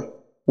saw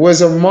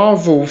was a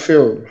Marvel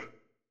film.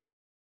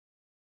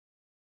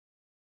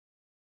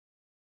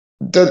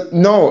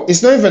 No,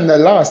 it's not even the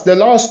last. The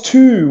last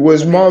two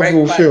was I'm being very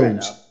Marvel quiet right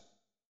films. now.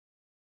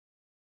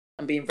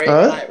 I'm being very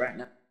Huh? quiet right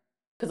now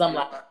because I'm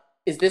like,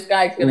 is this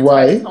guy gonna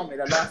try to Why? tell me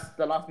the last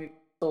movie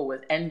I saw was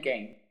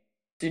Endgame?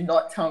 Do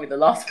not tell me the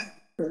last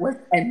film was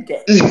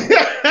Endgame.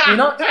 Do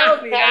not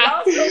tell me the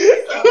last film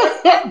you saw was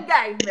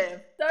Endgame,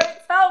 man. Don't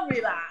tell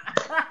me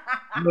that.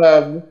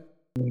 um,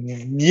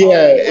 yeah,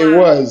 Oh it wow,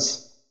 was.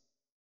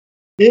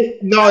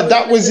 No,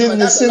 that was in that the was cinema. in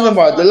the That's the last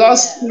cinema. The one.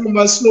 last Yeah, film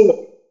I saw,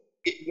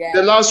 the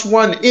yeah, last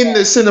one in the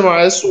yeah. cinema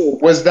I saw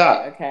was Okay,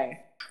 that. okay.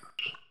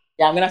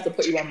 Yeah, I'm gonna have to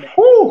put you on there. I'm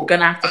Whew,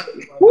 gonna have to put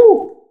you on.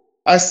 whew.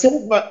 I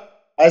saved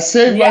I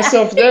saved Yeah,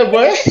 myself there,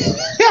 boy.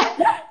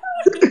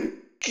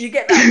 you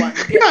get that one.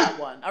 You get that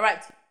one. All right,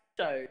 TV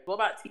shows. What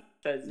about TV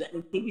shows? Is there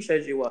any TV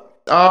shows you watch?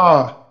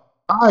 Ah,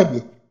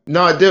 I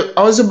no,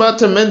 I was about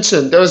to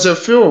mention there was a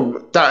film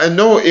that I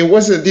know it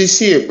wasn't this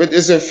year, but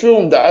there's a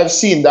film that I've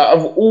seen that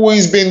I've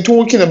always been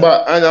talking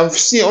about, and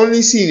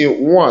only seen it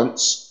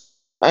once,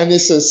 and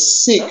it's a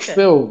sick Okay.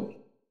 film.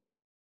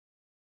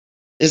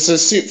 It's a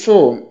sick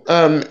film.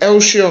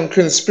 Elsion Oh, it's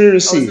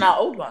Conspiracy. not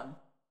old one.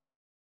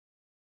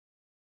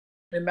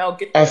 The Mel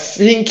I Gibson.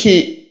 think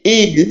it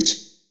is.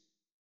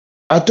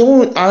 I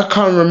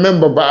can't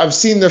remember, but I've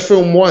seen the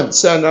film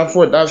once, and I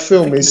thought that I'm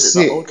film thinking, is is it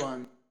the old sick.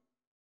 one?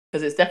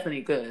 Because it's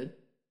definitely good,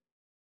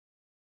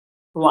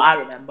 from what I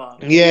remember.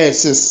 Yeah,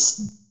 it's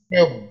a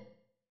film.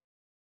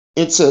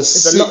 It's a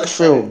There's a lot sick of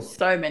film. shows,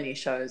 so many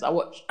shows. I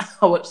watch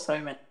so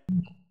many.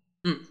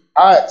 Mm.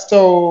 Alright,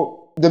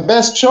 so the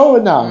best show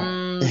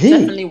now.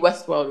 Definitely Hey,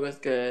 Westworld was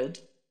good.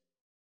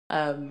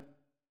 TV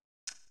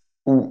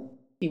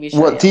show,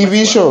 what yeah,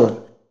 TV Westworld.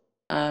 show?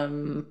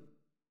 Um,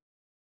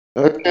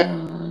 Okay.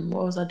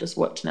 what was I just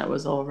watching? That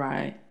was all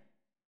right.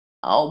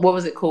 Oh, what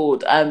was it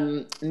called?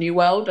 New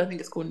World. I think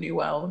it's called New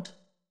World.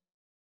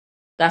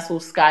 That's all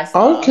Sky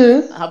stuff.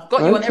 Okay. I've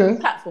got you on every Okay.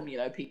 platform,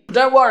 people.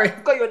 Don't worry,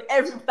 I've got you on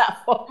every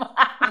platform. Am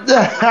I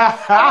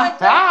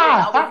joking?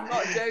 I was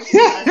not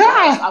joking. I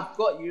swear, I've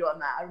got you on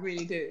that. I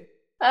really do.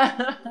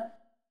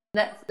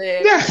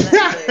 Netflix.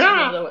 What did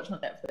I watch on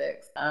Netflix?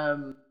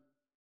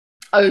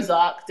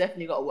 Ozark.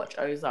 Definitely got to watch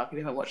Ozark. If you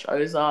haven't watched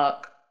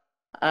Ozark.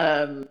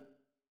 What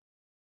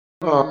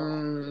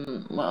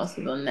else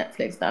is on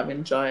Netflix that I've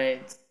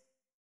enjoyed?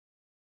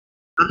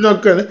 I'm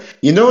not gonna.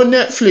 You know,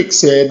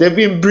 Netflix here. They've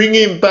been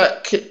bringing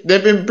back.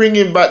 They've been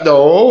bringing back the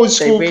old They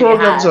school really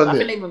programs have. on I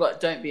think it. they even got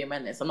Don't Be a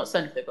Menace. I'm not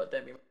saying if they've got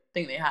Don't Be a Menace. I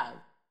think they have.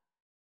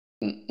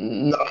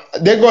 No,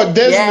 they got Yeah,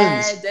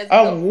 Desmond's. there's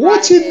I'm got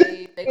watching.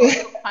 Friday. They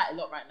got quite a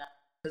lot right now.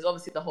 There's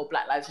obviously the whole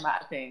Black Lives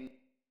Matter thing.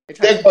 They're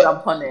trying They to got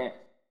jump on it.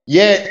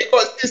 yeah. They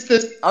got sister.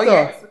 Oh Sister.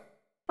 yes.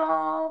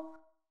 Oh,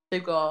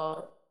 they've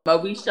got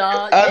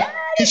Moesha. And Yeah,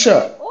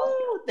 Tisha.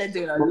 they're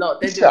doing a lot.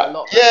 They're doing a Tisha.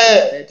 lot right now.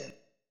 Yeah.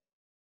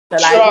 They're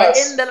like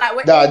Trust.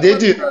 we're Nah, in, they we're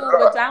do. cool,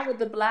 we're down with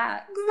the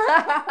blacks.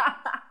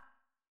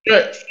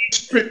 Yeah.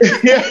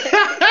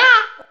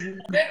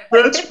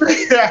 Fresh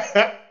Prince.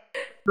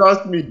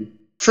 Trust me.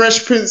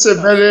 Fresh Prince of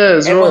Bel Air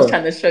as Everyone's well.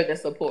 trying to show their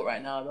support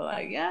right now. They're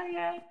like,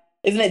 yeah.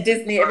 Isn't it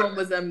Disney? Everyone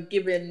was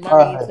giving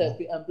money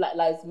to Black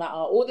Lives Matter,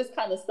 all this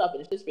kind of stuff,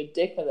 and it's just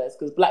ridiculous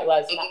because Black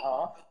Lives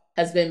Matter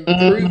has been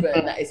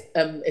proven that it's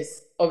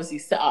obviously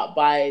set up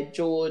by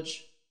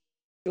George.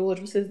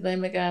 What's his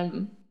name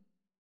again?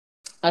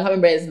 I can't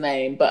remember his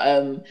name, but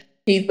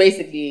he's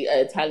basically an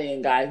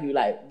Italian guy who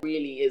like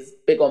really is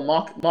big on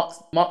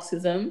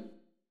Marxism,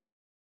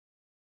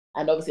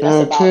 and obviously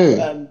that's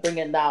about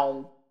bringing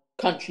down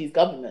country's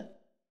government.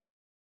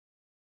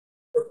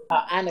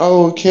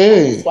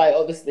 Okay. That's why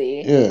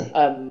obviously Yeah.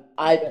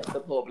 I don't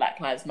support Black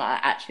Lives Matter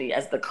actually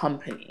as the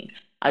company.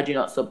 I do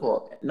not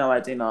support it. No, I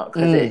do not,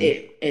 because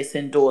it's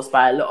endorsed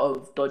by a lot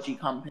of dodgy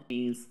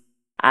companies,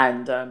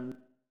 and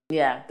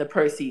the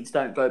proceeds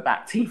don't go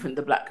back to even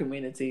the black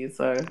community.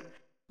 So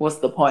what's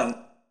the point?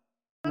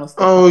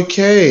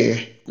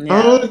 Okay.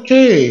 Yeah.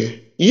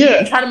 Okay. Yeah.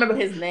 I'm trying to remember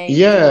his name.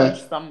 Yeah.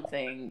 George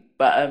something,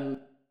 but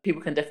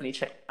people can definitely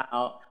check that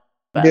out.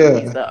 But Yeah.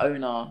 he's the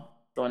owner,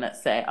 the one that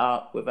set it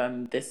up with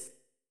this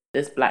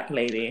black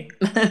lady.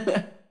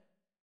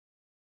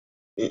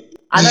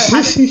 I know. Had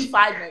a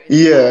side note.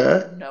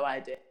 Yeah. No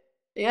idea.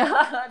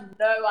 Yeah,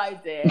 no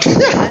idea. I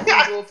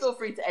think we'll feel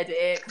free to edit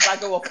it because I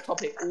go off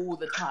topic all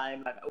the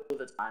time,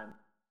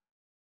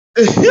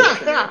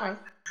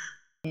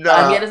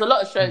 Nah, yeah, there's a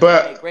lot of shows.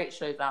 but Great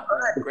shows out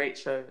there. Great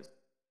shows.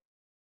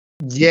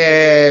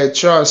 yeah,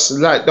 trust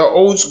like the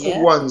old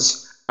school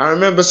ones. I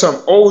remember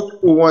some old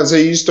school ones I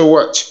used to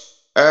watch.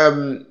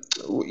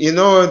 You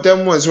know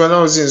them ones when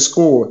I was in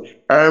school.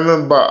 I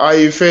remember Are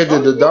You Afraid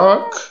of the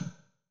Dark?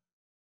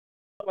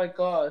 Oh my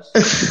gosh.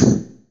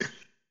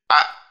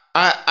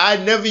 I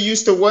never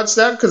used to watch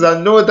that because I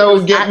know that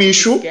would get me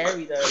shook.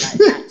 Scary though,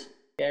 like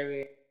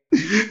scary.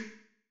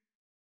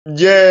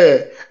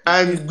 Yeah,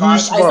 and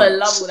Goosebumps. I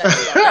love all that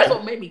stuff. That's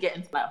what made me get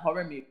into like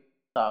horror movie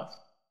stuff.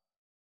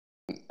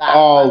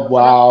 Oh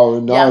wow,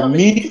 no, I'm not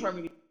me really horror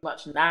movies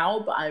much now,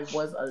 but I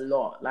was a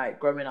lot like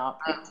growing up.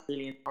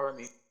 Really into horror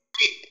movies.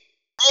 Me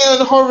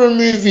and horror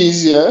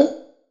movies, yeah.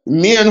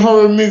 Me and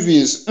horror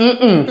movies.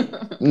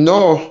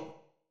 No,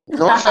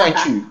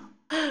 thank you.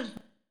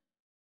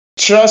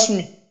 Trust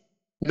me.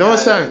 No,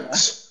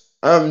 thanks.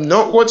 I'm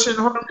not watching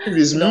horror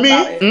movies. Me,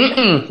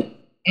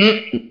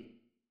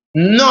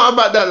 not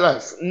about that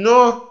life.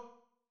 No,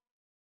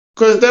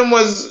 because them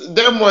was.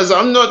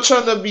 I'm not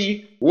trying to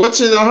be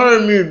watching a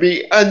horror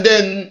movie and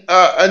then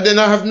I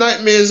have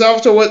nightmares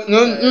afterward. No,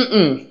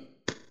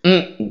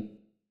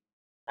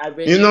 I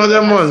really you know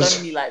them ones. So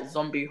many like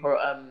zombie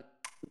horror,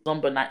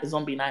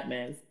 zombie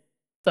nightmares.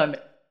 So many.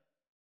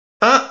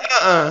 So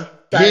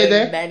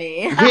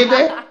many. Hear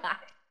that?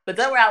 But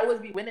don't worry, I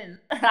always be winning.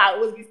 I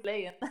always be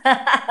slaying.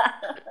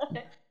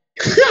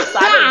 So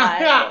I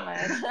don't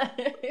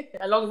mind.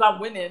 As long as I'm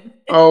winning.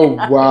 Oh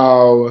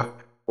wow!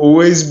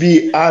 Always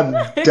be. I'm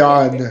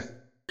done.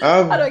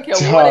 I don't care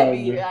what it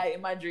be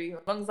in my dream.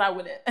 As long as I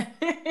win it.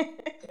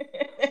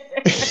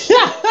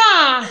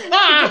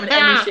 Come in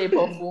any shape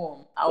or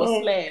form, I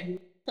was slaying.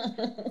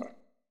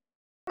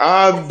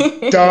 I'm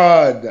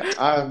done.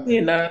 I'm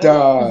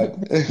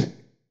done.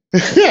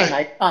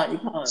 I can't. You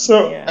can't.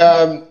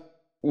 So,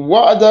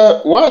 what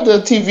other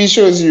TV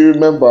shows you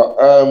remember?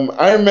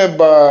 I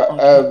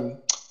remember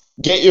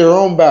Get Your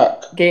Own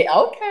Back. Okay.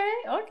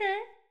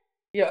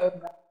 Your Own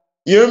Back.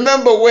 You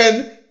remember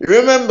when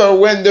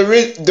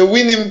the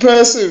winning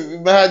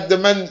person had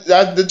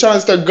the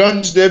chance to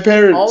gunge their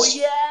parents? Oh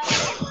yeah.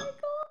 Oh my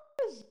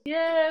gosh.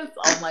 Yes.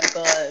 Oh my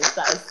gosh,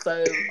 that is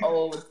so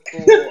old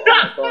school. Oh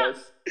my gosh.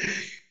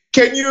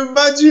 Can you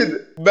imagine?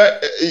 But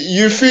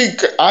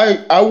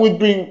I would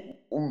bring?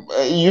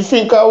 You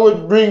think I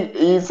would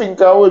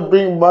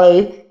bring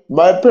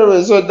my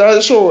parents on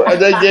that show and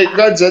then get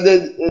guns and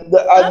then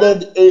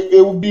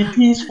it would be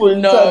peaceful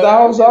inside the No,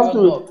 house it will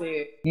afterwards? not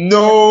be. Definitely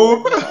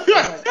No. would not.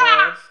 Oh my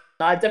gosh.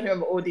 No, I definitely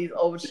remember all these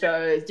old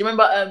shows. Do you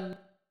remember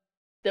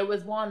there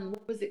was one,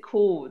 what was it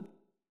called?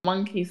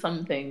 Monkey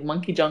something,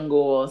 Monkey Jungle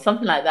or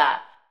something like that.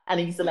 And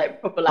he used to like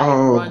proper like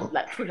run Oh,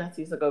 like children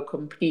used to go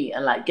compete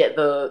and like get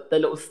the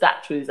little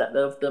statues at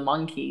the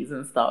monkeys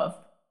and stuff.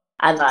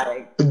 And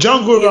like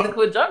Jungle is it Run,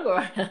 called Jungle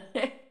Run?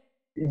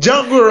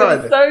 Jungle It was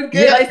Run. so good.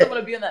 Yeah. I used to want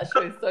to be on that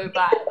show so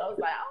bad. I was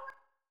like,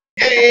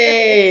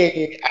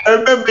 Hey, I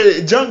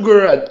remember Jungle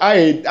Run.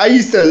 I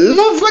used to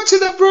love watching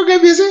that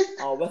program. You see?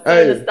 oh, we're so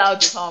Hey,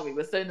 nostalgic, aren't we?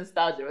 We're so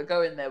nostalgic. We're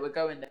going there. We're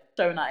going there.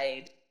 Showing our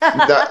age.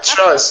 that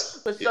trust.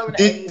 We're showing our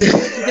Did age. We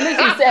can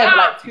literally sit here for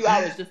like 2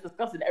 hours just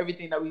discussing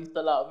everything that we used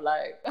to love.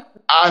 Like,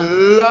 I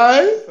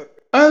lie? for,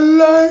 I for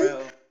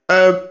lie.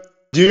 real.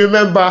 Do you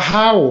remember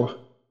How?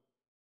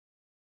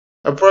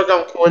 A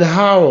program called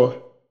How?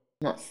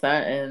 Not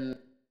certain.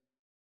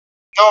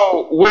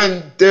 No,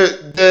 when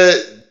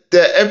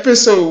the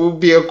episode would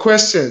be a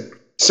question.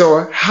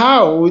 So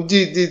how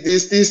did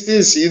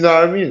this? You know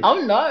what I mean? Oh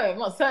no, I'm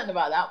not certain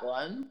about that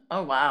one.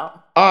 Oh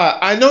wow.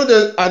 I know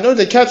the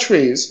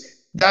catchphrase.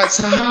 That's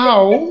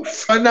how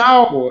for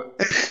now.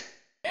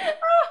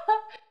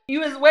 You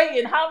was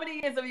waiting. How many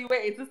years have you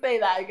waited to say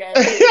that again?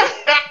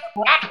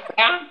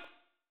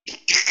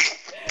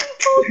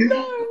 Oh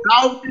no.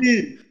 Allow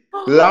me.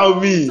 Allow Oh,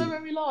 me. don't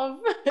make me laugh.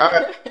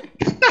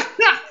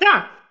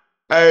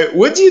 Uh,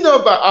 what do you know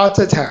about Art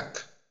Attack?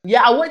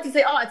 Yeah, I wanted to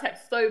say Art Attack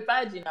so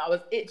bad, you know. I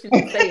was itching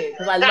to say it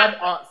because I love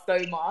art so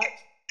much.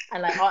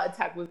 And like Art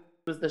Attack was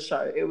the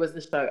show. It was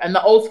the show. And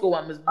the old school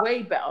one was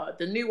way better.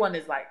 The new one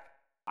is like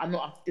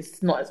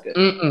it's not as good.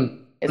 Mm-mm.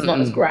 It's not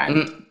as Mm-mm. grand.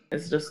 Mm.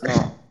 It's just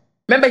not.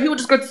 Remember, he would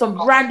just go to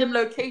some random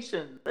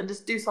locations and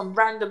just do some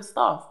random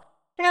stuff.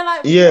 And you're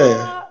like, Yeah,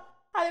 what?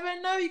 I didn't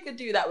even know you could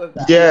do that with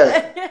yeah,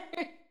 that.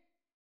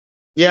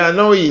 yeah. I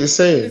know what you're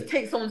saying. Just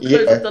take someone's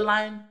clothes off Yeah. the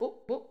line, boop,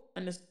 boop,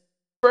 and just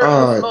throw it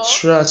on the floor.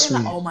 Trust You're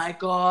like, me. oh my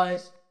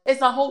gosh,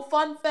 it's a whole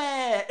fun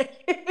fair.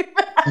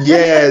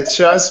 Yeah,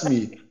 trust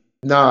me.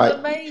 Nah, It's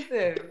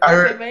amazing. I,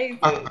 It's re-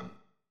 amazing.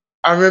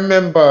 I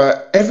remember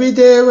every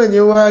day when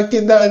you're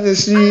walking down the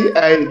street.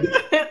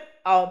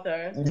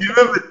 Arthur, Do you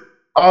remember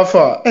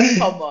Alpha?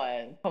 come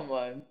on, come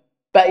on.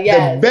 But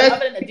yeah, so best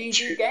other than a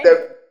DD game,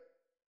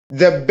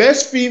 the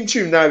best theme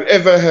tune I've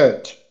ever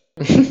heard.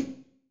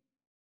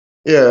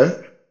 Yeah.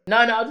 no,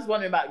 I was just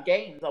wondering about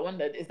games. I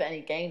wondered, is there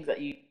any games that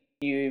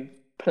you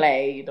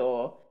played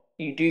or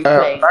you do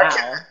play Back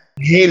now?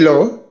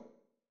 Halo.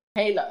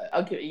 Halo.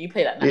 Okay, you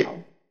play that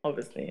now,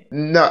 obviously.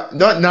 No,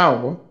 not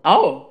now.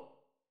 Oh,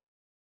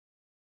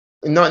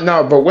 Not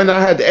now, but when I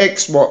had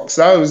Xbox,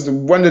 that was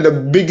one of the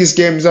biggest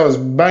games I was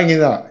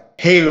banging out.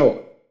 Halo.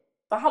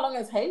 so how long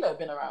has Halo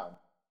been around?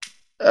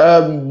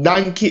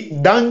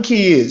 Donkey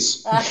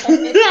years.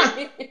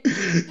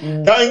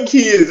 Donkey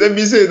years. Let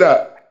me say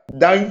that.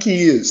 Donkey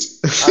years.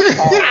 Okay,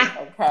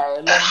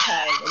 a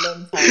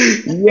long time.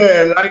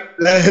 Yeah, like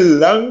a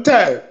long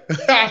time.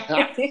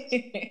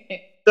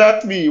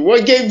 That's me.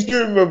 What games do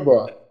you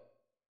remember?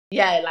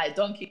 Yeah, like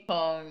Donkey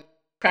Kong,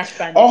 Crash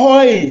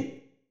Bandicoot.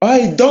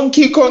 Oh,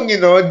 Donkey Kong,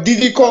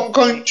 Diddy Kong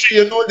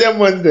Country, them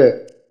ones there.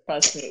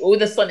 Trust me, all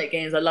the Sonic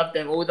games, I love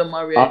them. All the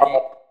Mario games, Oh,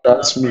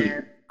 that's love me.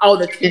 them. Oh,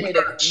 the Tomb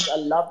Raider games, I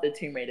love the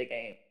Tomb Raider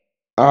game.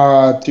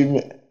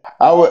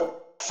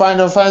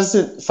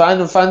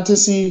 Final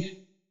Fantasy.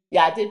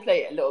 Yeah, I did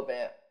play it a little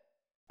bit.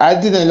 I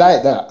didn't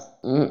like that.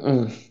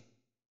 Mm-mm.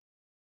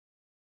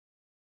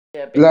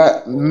 Yeah,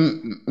 Like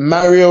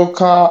Mario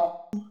Kart,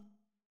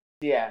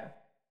 yeah.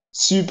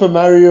 Super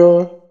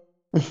Mario,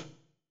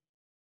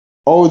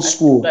 old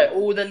school. Like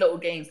all the little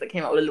games that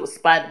came out, all the little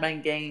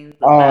Spider-Man games.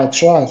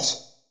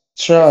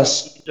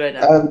 Trust. Enjoy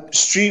them.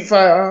 Street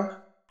Fighter.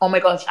 Oh my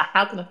gosh,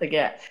 how can I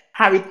forget?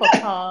 Harry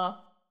Potter,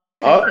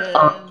 Oh,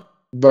 Tekken.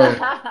 but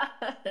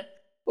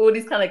All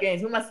these kind of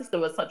games. Me and my sister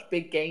were such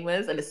big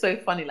gamers, and it's so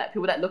funny. Like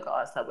people that look at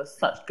us, like we're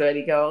such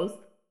girly girls,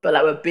 but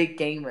like we're big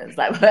gamers.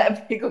 Like we're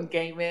big on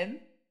gaming.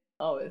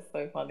 Oh, it's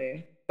so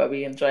funny, but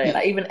we enjoy it.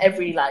 Like even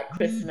every like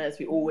Christmas,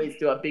 we always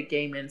do our big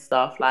gaming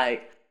stuff,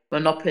 like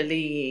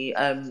Monopoly,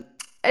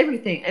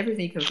 everything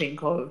you can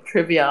think of,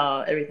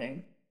 trivia,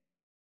 everything.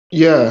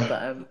 yeah.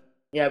 But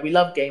yeah, we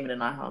love gaming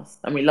in our house,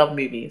 and we love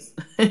movies.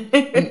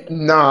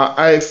 Nah,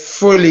 I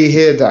fully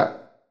hear that.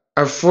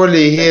 I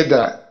fully hear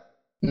that.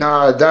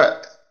 Nah,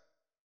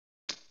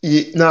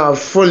 I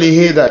fully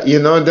hear that.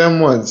 Them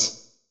ones,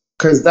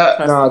 cause Trust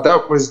me.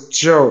 that was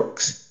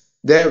jokes.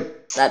 Them,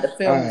 Like the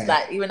films, aye,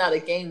 like even now the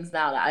games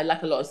now, like I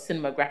like a lot of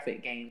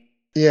cinematographic games.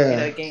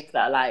 yeah, Games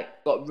that are like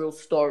got real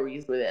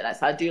stories with it. Like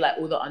so I do like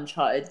all the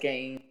Uncharted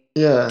games,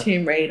 yeah,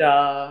 Tomb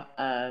Raider,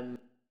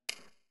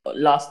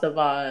 Last of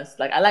Us.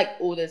 Like I like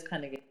all those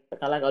kind of games.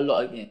 Like I like a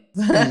lot of games.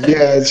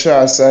 yeah.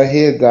 Trust, I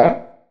hear that.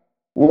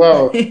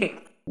 Well,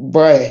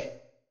 Boy.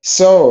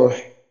 So,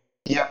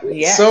 yeah.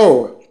 Yes.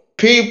 So,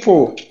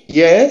 people,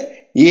 yeah,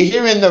 you're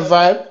hearing the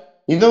vibe.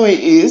 You know it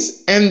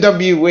is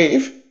MW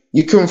Wave.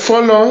 You can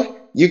follow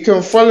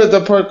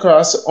the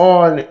podcast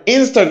on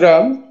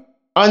Instagram,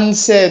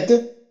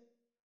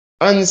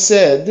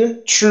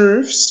 unsaid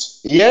truths.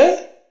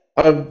 Yeah?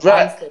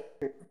 Alright. Unsaid.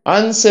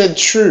 Unsaid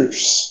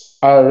truths.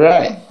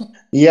 Alright.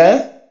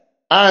 Yeah?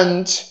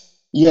 And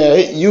yeah,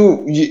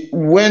 you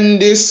when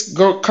this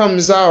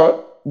comes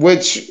out,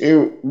 which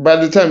by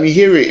the time you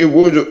hear it, it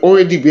would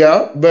already be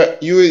out.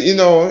 But you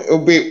know,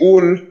 it'll be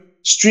all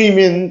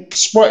streaming,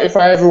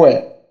 Spotify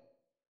everywhere.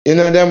 You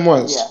know them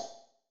ones. Yeah.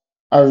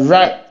 All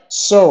right.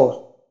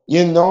 So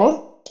you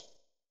know.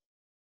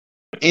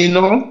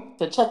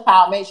 So check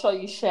out. Make sure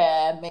you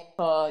share. Make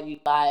sure you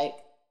like.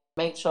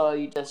 Make sure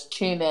you just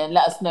tune in.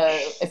 Let us know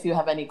if you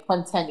have any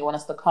content you want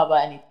us to cover,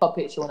 any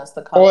topics you want us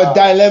to cover. Or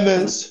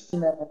dilemmas.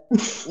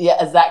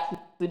 Yeah, exactly.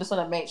 We just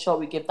want to make sure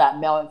we give that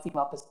male and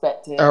female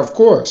perspective. Of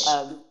course.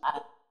 And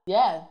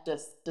yeah,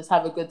 just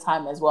have a good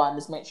time as well, and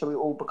just make sure we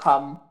all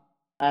become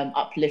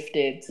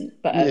uplifted.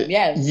 But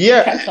yeah,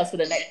 catch us for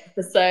the next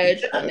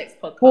episode, our next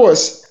podcast. Of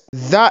course,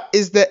 that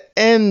is the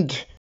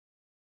end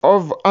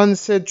of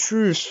Unsaid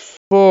Truths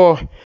for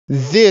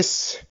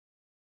this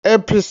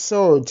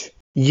episode.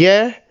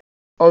 Yeah?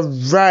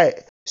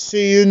 Alright. So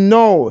you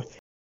know,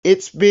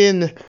 it's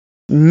been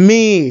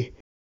me,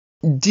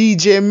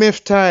 DJ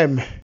Myth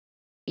Time.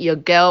 Your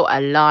girl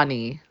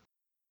Alani.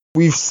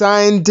 We've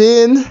signed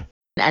in.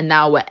 And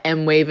now we're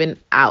M-waving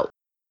out.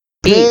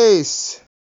 Peace.